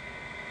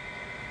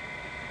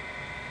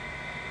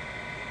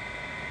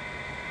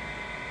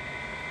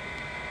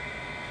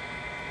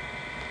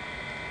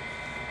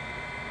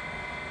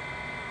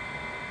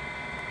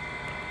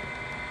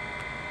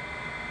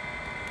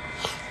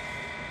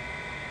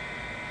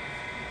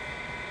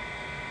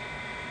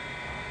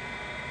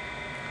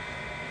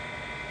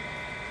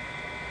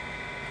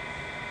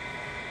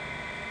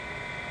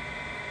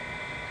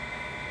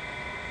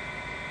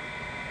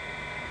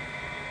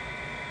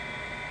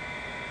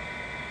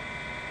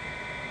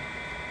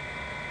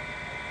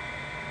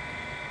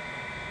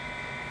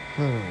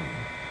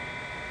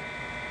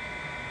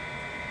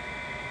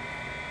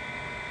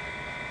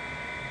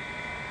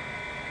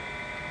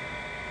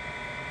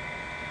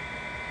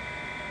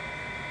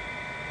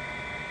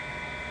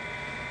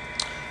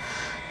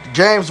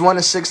 James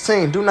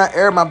 1:16. Do not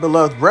err, my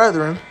beloved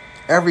brethren.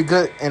 Every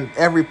good and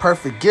every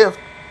perfect gift,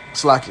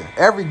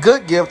 every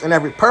good gift and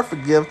every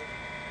perfect gift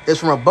is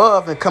from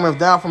above and cometh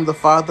down from the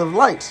Father of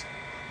lights,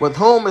 with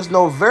whom is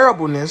no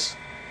variableness,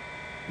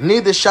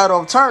 neither shadow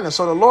of turning.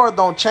 So the Lord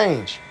don't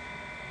change.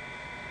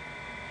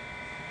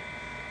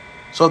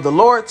 So the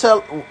Lord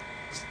tell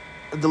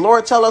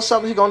us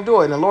something, He's gonna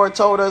do it. And the Lord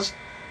told us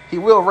He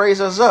will raise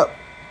us up.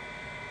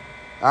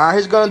 All right,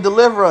 He's gonna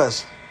deliver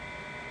us.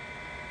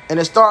 And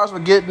it starts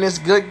with getting this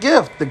good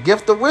gift, the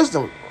gift of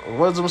wisdom.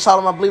 Wisdom of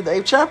Solomon, I believe, the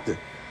 8th chapter.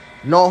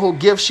 Knowing who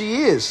gift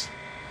she is.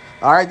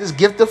 All right, this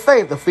gift of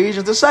faith,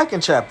 Ephesians, the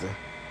 2nd chapter.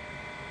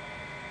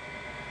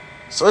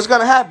 So it's going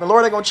to happen.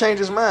 Lord ain't going to change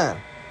His mind.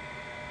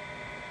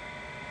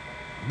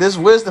 This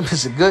wisdom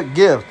is a good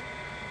gift.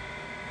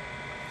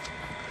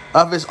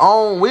 Of His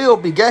own will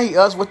begat He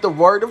us with the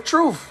word of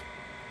truth,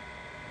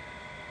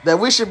 that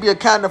we should be a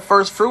kind of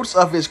first fruits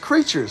of His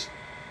creatures.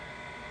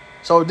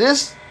 So getting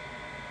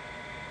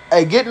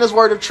this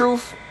word of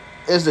truth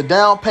is the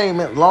down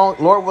payment. Lord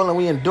willing,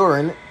 we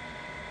enduring it,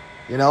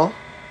 you know,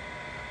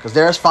 because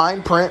there's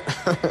fine print,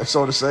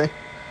 so to say.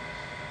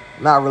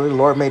 Not really. The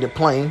Lord made it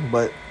plain,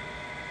 but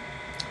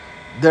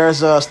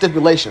there's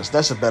stipulations.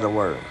 That's a better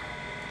word.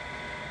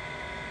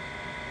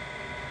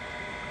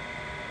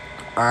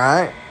 All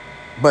right.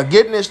 But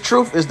getting this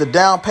truth is the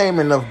down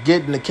payment of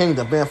getting the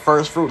kingdom, being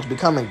first fruits,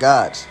 becoming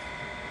God's.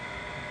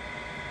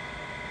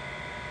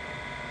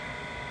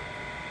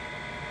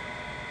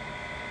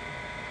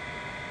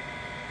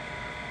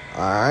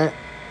 All right.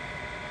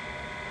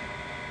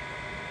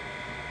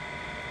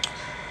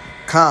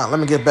 Let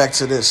me get back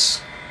to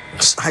this.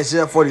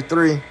 Isaiah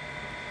 43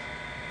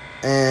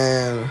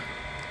 and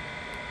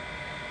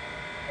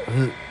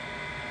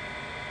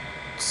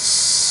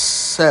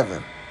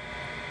 7.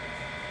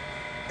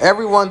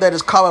 Everyone that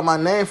is called by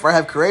my name, for I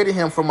have created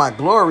him for my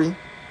glory.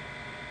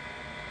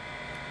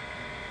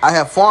 I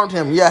have formed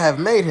him, I have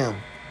made him.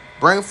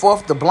 Bring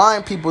forth the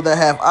blind people that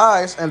have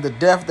eyes, and the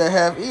deaf that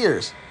have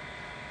ears.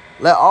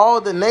 Let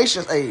all the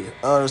nations,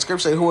 the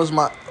scripture say, who is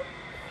my...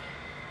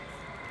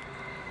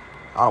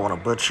 I don't want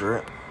to butcher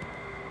it.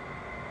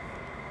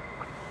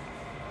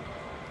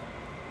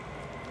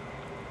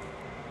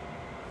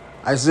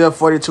 Isaiah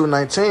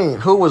 42:19.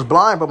 Who was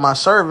blind but my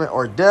servant,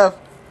 or deaf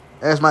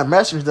as my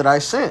messenger that I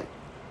sent?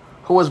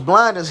 Who is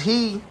blind as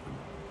he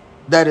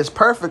that is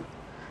perfect,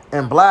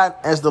 and blind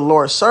as the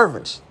Lord's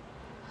servants.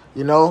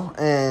 You know,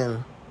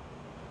 and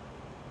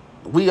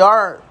we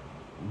are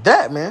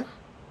that, man.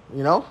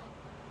 You know,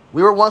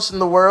 we were once in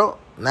the world,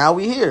 now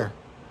we here.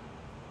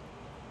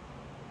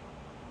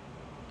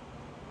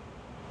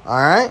 All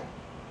right.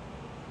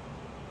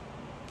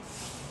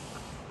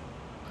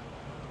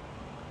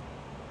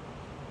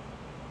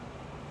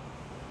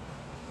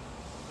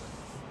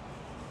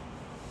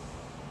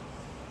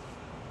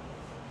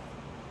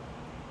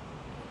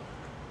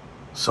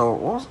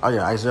 So,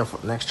 Isaiah,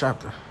 next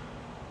chapter.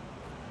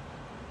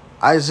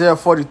 Isaiah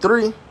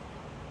 43.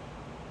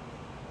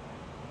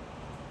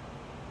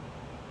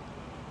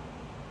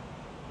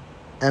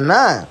 And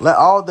 9, let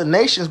all the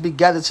nations be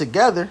gathered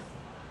together,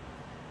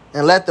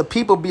 and let the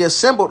people be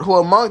assembled, who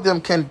among them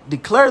can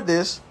declare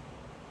this,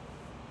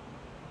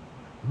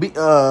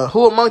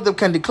 who among them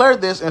can declare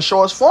this and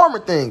show us former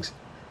things.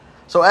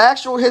 So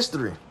actual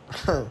history,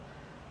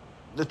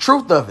 the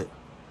truth of it.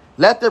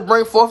 Let them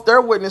bring forth their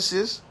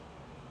witnesses,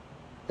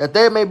 that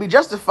they may be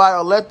justified,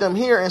 or let them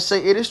hear and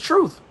say it is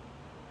truth.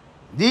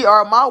 Ye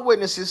are my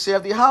witnesses,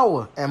 saith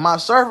Yahweh, and my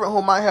servant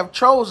whom I have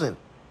chosen,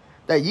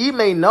 that ye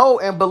may know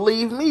and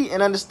believe me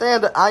and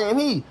understand that I am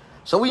he.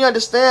 So we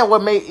understand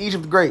what made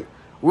Egypt great.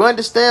 We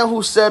understand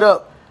who set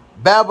up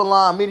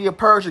Babylon, Media,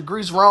 Persia,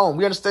 Greece, Rome.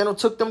 We understand who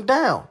took them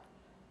down,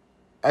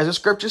 as the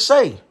scriptures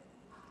say.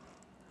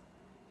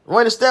 We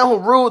understand who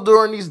ruled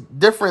during these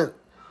different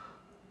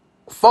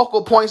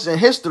focal points in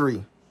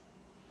history,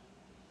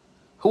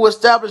 who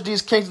established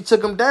these kings and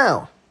took them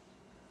down.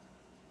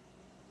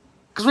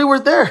 Because we were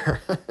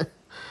there.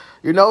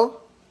 You know,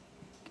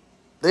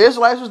 the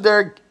Israelites was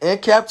there in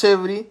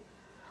captivity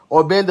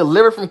or being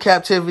delivered from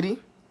captivity.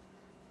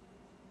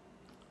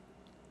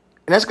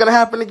 And that's going to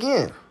happen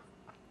again.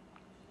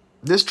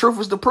 This truth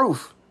is the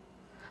proof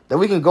that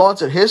we can go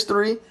into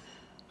history,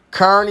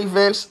 current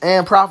events,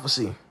 and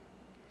prophecy,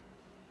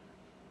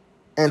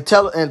 and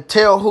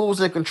tell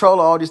who's in control of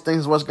all these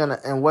things, what's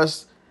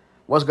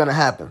gonna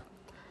happen.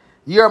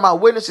 Ye are my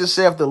witnesses,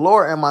 saith the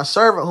Lord, and my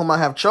servant whom I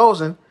have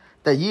chosen,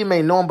 that ye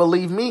may know and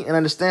believe me and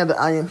understand that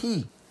I am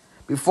he.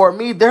 Before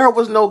me there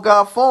was no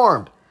God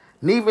formed,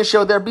 neither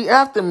shall there be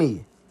after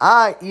me.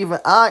 I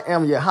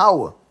am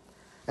Yahweh,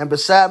 and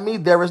beside me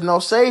there is no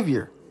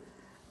Savior.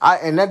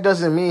 And that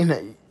doesn't mean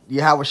that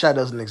Yahweh Shai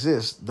doesn't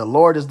exist. The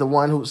Lord is the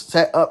one who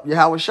set up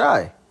Yahweh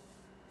Shai.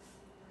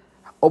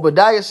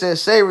 Obadiah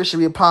says Savior should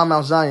be upon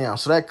Mount Zion.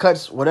 So that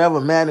cuts whatever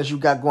madness you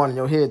got going in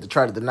your head to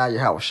try to deny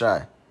Yahweh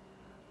Shai.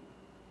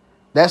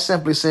 That's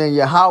simply saying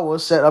Yahweh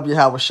set up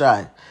Yahweh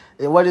Shai.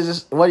 And what is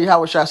this? What did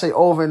Yahweh Shai say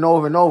over and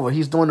over and over?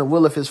 He's doing the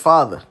will of his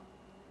Father.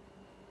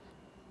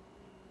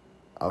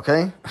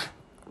 Okay?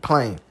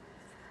 Plain.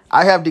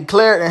 I have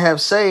declared and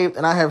have saved,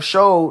 and I have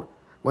showed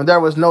when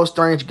there was no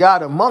strange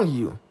God among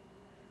you.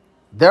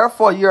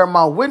 Therefore, you are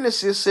my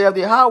witnesses, saith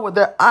Yahweh,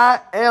 that I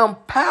am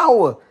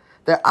power,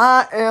 that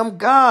I am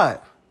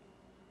God.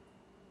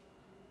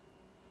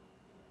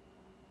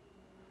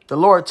 The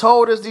Lord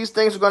told us these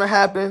things were going to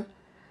happen.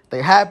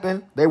 They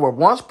happened. They were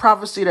once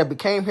prophecy that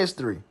became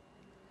history.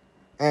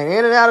 And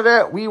in and out of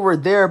that, we were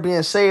there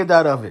being saved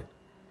out of it.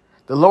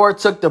 The Lord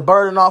took the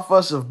burden off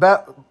us of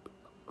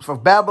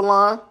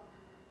Babylon.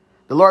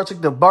 The Lord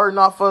took the burden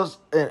off us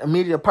in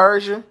Media,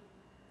 Persia.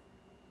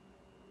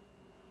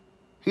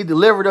 He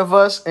delivered of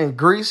us in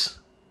Greece,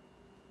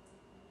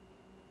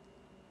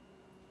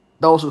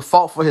 those who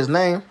fought for his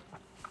name.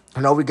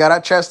 You know, we got our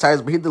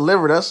chastisement, but he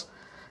delivered us,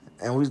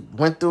 and we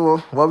went through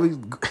what we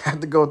had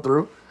to go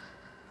through.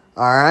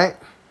 All right.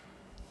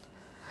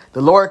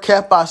 The Lord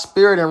kept our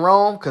spirit in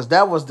Rome, because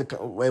that was the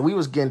way we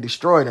was getting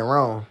destroyed in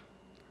Rome.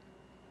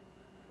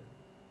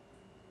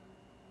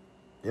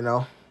 You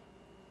know,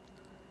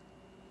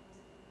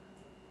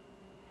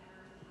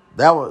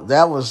 that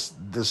was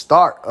the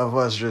start of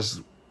us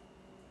just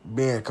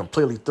being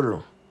completely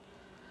through.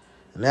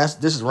 And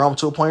this is Rome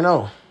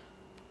 2.0.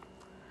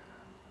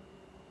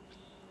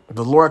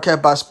 The Lord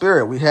kept our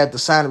spirit. We had the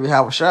sign of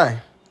Yahweh Shai.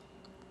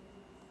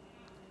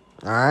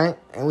 All right.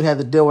 And we had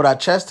to deal with our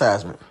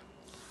chastisement.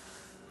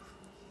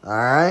 All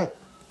right.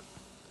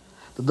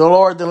 The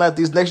Lord didn't let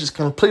these nations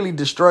completely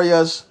destroy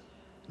us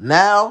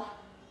now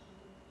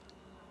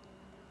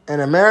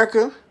in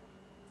America,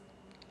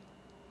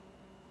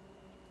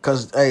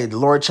 because, hey, the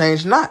Lord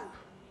changed not.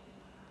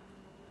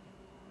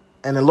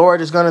 And the Lord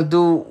is going to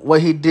do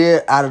what he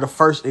did out of the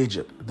first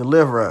Egypt,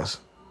 deliver us.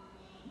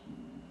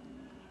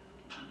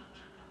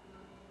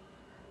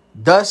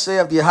 Thus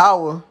saith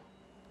Yahweh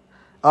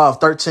of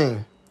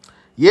 13.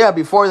 Yeah,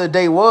 before the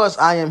day was,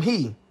 I am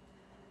he.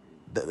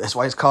 That's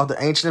why it's called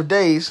the Ancient of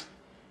Days.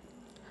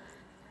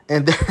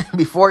 And there,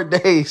 before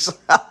days.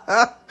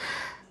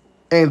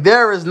 And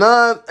there is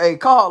none. Hey,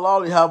 call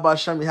all Yahweh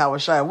Shem Yahweh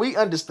Shai. We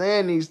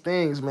understand these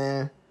things,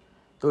 man,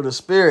 through the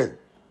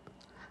Spirit.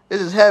 This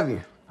is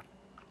heavy.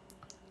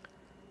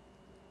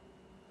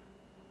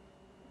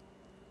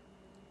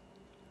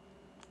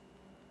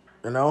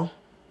 You know?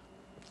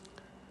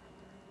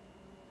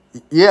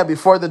 Yeah,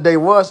 before the day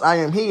was, I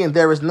am he, and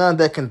there is none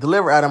that can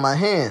deliver out of my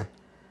hand.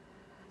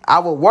 I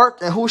will work,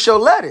 and who shall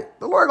let it?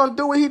 The Lord gonna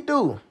do what he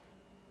do.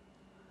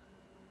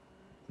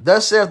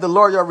 Thus saith the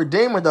Lord your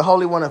Redeemer, the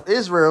Holy One of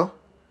Israel.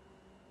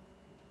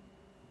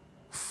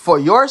 For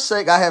your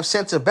sake I have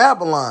sent to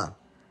Babylon,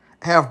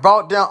 and have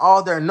brought down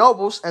all their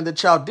nobles and the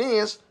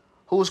Chaldeans,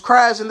 whose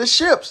cries in the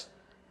ships.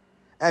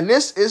 And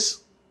this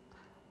is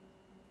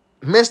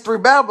Mystery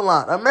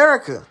Babylon,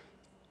 America.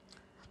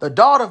 The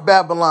daughter of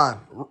Babylon.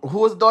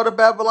 Who is the daughter of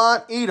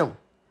Babylon? Edom.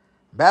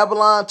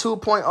 Babylon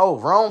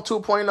 2.0, Rome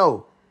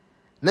 2.0.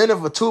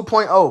 Nineveh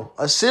 2.0.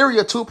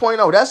 Assyria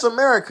 2.0. That's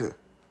America.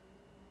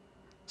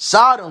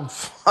 Sodom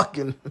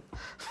fucking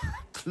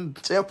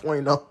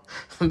 10.0.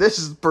 This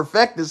is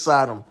perfected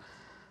Sodom.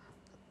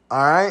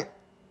 All right?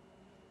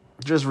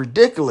 Just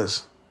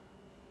ridiculous.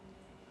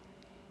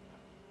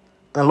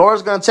 And the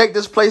Lord's going to take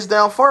this place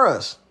down for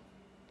us.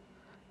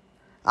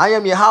 I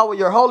am Yahweh,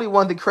 your Holy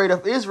One, the Creator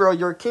of Israel,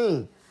 your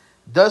King.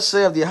 Thus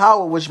saith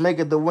Yahweh, which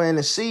maketh the wind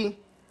and sea.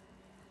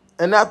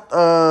 And that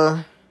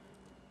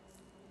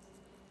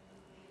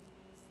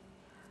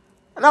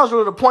was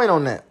really the point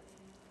on that.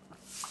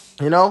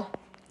 You know?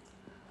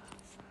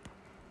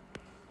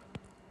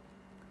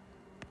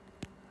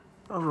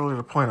 That was really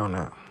the point on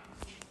that.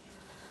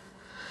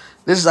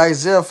 This is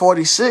Isaiah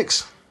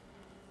 46.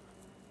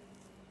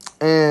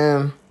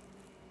 And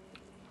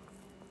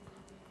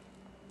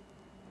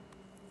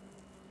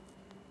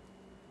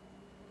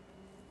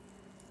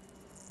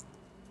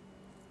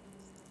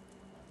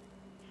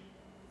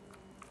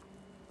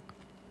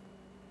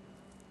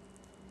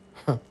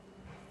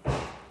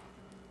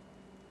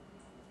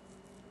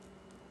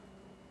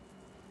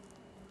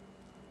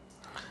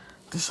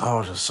this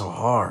all just so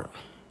hard.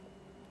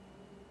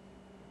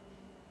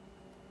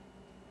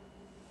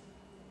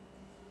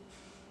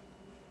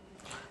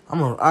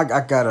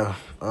 I gotta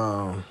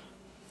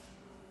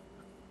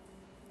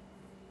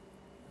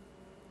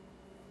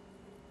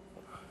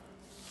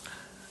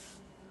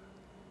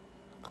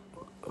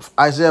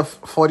Isaiah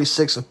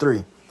 46 and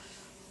 3.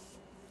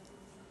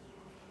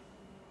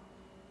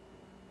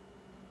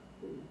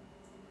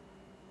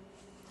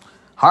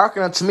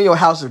 Hearken unto me, O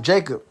house of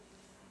Jacob,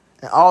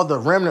 and all the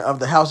remnant of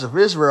the house of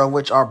Israel,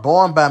 which are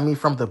born by me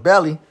from the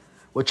belly,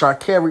 which are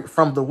carried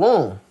from the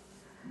womb.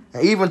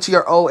 And even to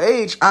your old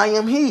age, I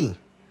am he.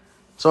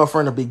 So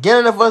from the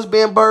beginning of us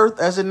being birthed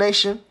as a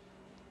nation,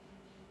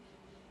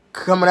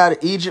 coming out of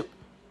Egypt,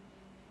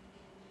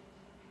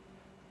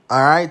 all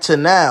right, to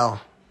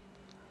now,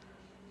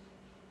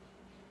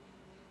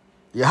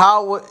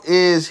 Yahweh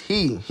is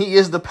he. He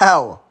is the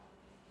power.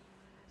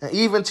 And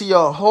even to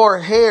your hoar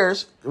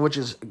hairs, which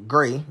is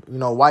gray,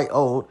 white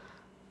old,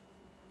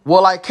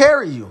 will I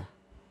carry you.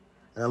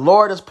 And the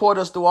Lord has poured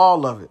us through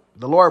all of it.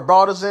 The Lord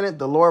brought us in it.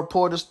 The Lord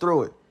poured us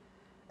through it.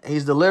 And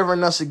he's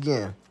delivering us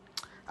again.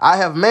 I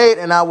have made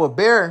and I will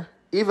bear,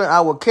 even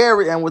I will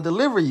carry and will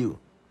deliver you.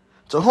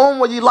 To whom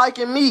will you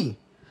liken me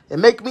and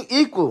make me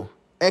equal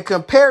and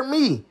compare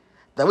me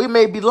that we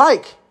may be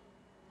like?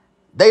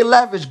 They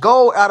lavish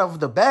gold out of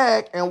the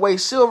bag and weigh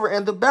silver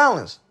in the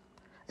balance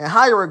and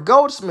hire a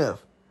goldsmith.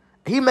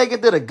 He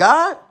maketh it a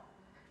god.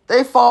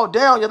 They fall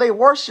down, they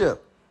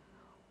worship.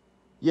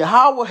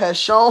 Yahweh has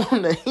shown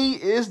that he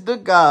is the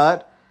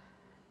God,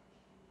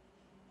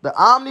 the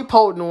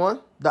omnipotent one,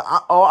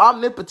 or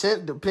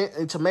omnipotent,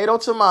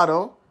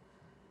 tomato.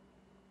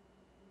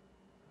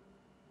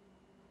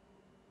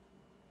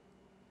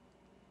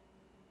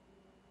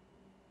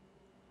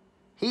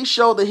 He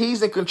showed that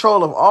he's in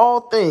control of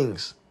all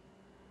things.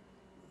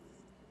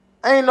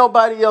 Ain't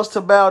nobody else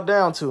to bow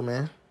down to,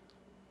 man.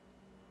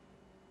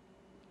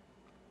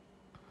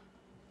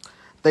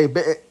 They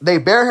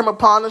bear him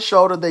upon the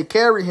shoulder. They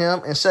carry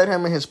him and set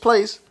him in his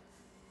place.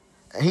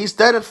 And he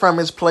steadeth from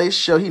his place.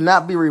 Shall he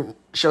not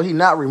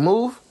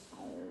remove?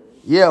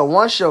 Yeah,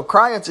 one shall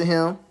cry unto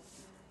him.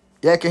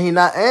 Yet can he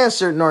not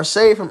answer nor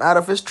save him out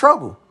of his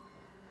trouble.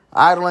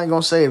 Idle ain't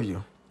gonna save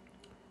you.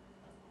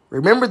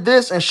 Remember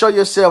this and show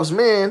yourselves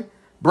men.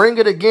 Bring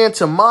it again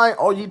to mind,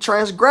 O ye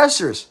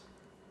transgressors.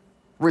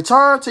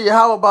 Return to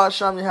Yahweh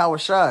Ba'asham Yahweh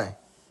Shai.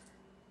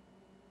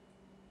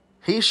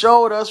 He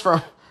showed us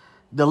from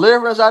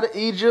delivering us out of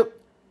Egypt,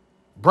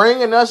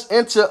 bringing us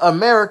into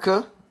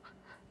America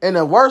in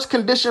the worst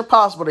condition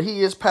possible, that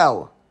he is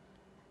power.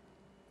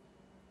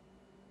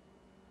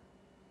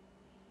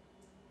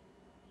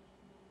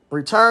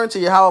 Return to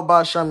Yahweh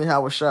Ba'asham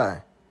Yahweh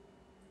Shai.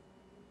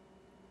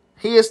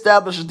 He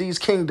establishes these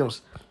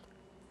kingdoms.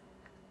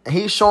 And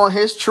he's showing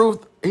his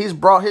truth. He's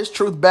brought his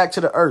truth back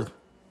to the earth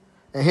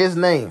in his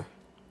name.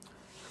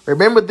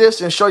 Remember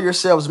this and show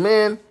yourselves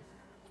men.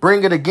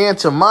 Bring it again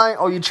to mind,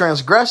 O ye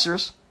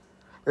transgressors.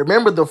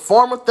 Remember the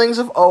former things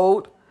of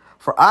old.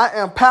 For I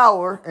am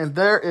power and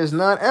there is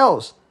none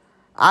else.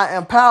 I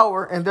am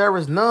power and there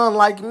is none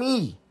like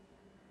me.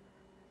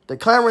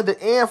 Declaring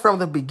the end from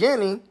the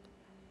beginning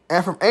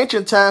and from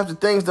ancient times the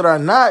things that are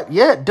not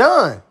yet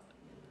done.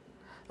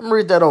 Let me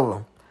read that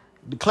over.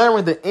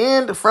 Declaring the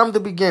end from the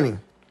beginning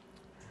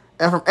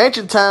and from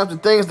ancient times the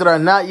things that are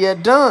not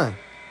yet done.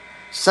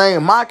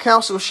 Saying, my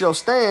counsel shall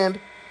stand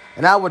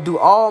and I will do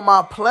all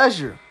my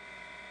pleasure.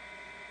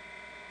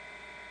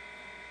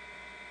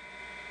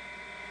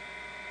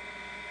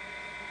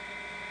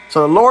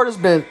 So the Lord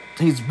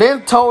he's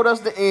been told us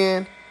the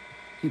end.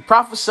 He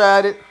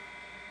prophesied it.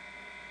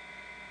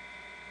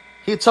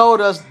 He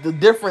told us the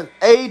different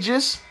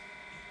ages.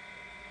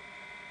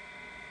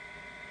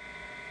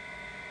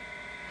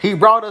 He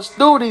brought us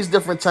through these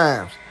different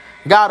times.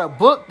 Got a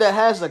book that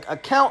has an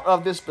account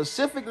of this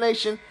specific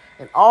nation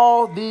in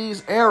all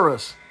these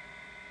eras.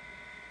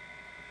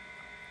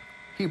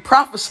 He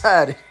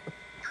prophesied it.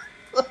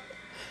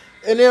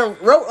 and then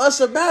wrote us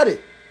about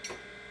it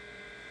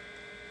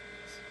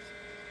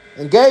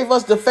and gave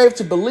us the faith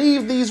to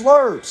believe these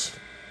words,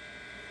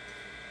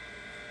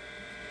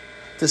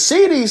 to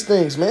see these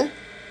things, man.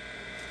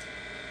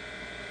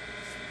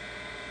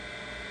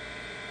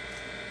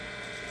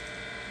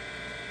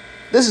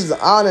 This is the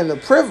honor and the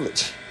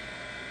privilege.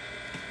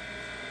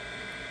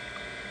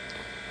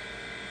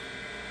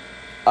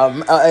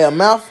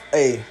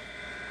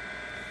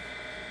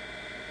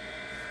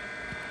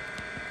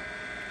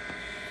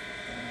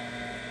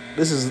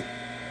 This is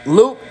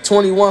Luke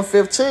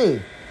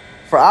 21:15.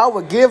 For I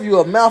will give you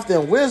a mouth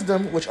and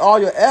wisdom which all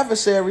your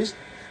adversaries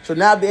shall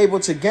not be able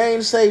to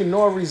gainsay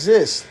nor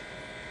resist.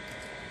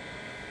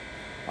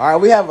 All right,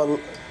 we have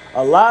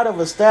a lot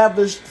of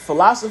established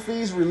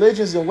philosophies,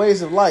 religions, and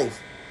ways of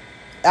life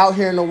out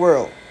here in the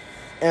world.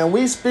 And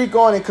we speak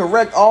on and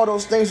correct all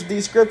those things with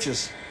these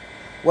scriptures.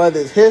 Whether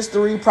it's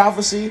history,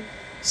 prophecy,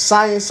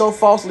 science so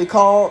falsely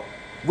called,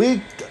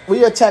 we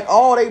attack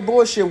all they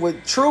bullshit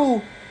with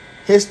true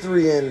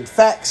history and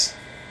facts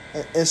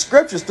and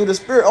scriptures through the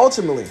Spirit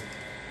ultimately.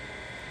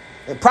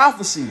 And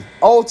prophecy,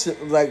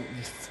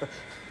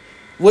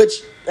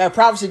 which that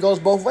prophecy goes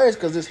both ways,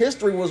 because this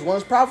history was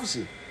once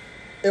prophecy.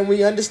 And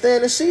we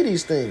understand and see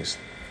these things.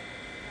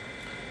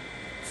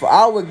 For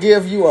I will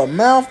give you a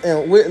mouth,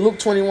 and Luke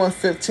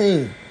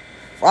 21:15.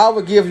 For I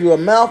will give you a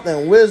mouth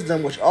and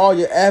wisdom which all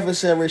your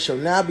adversaries shall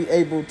not be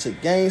able to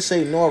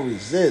gainsay nor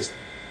resist.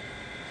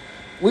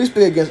 We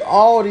speak against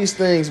all these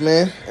things,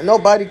 man, and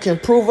nobody can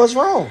prove us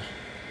wrong.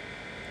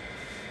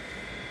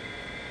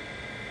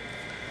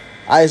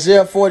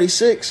 Isaiah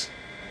 46.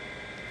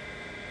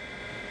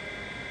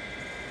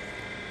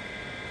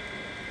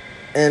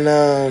 And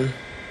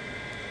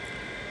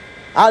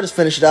I'll just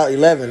finish it out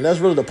 11. That's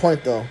really the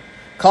point, though.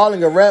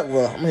 Calling a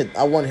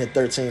I want to hit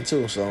 13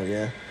 too, so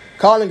yeah.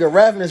 Calling a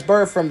ravenous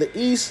bird from the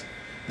east,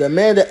 the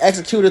man that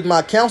executed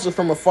my counsel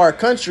from a far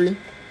country.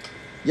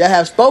 Yet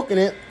have spoken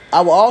it,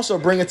 I will also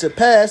bring it to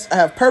pass. I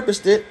have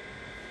purposed it,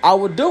 I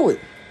will do it.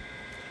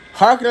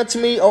 Hearken unto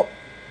me,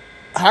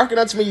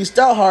 you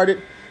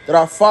stout-hearted, that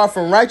are far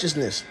from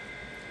righteousness.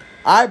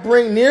 I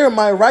bring near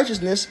my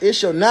righteousness, it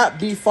shall not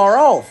be far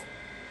off,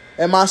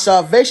 and my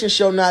salvation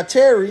shall not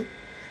tarry,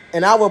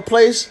 and I will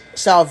place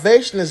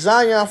salvation in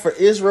Zion for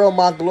Israel,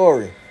 my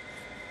glory.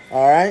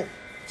 All right?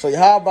 So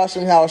Yahweh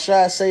Shem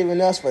Yahushua is saving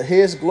us for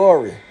his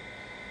glory.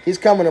 He's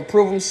coming to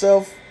prove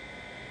himself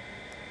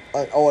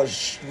or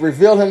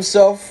reveal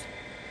himself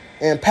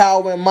in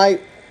power and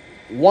might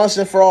once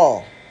and for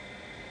all.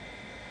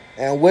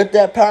 And with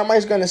that power and might,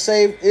 he's going to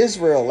save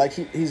Israel like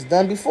he's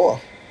done before.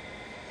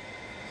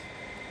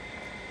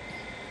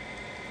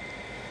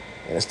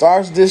 And it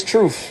starts with this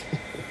truth.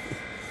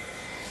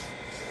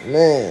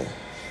 Man.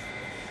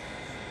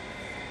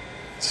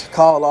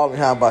 Call all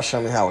Yahweh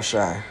Shem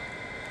Yahushua.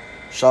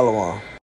 Shalom.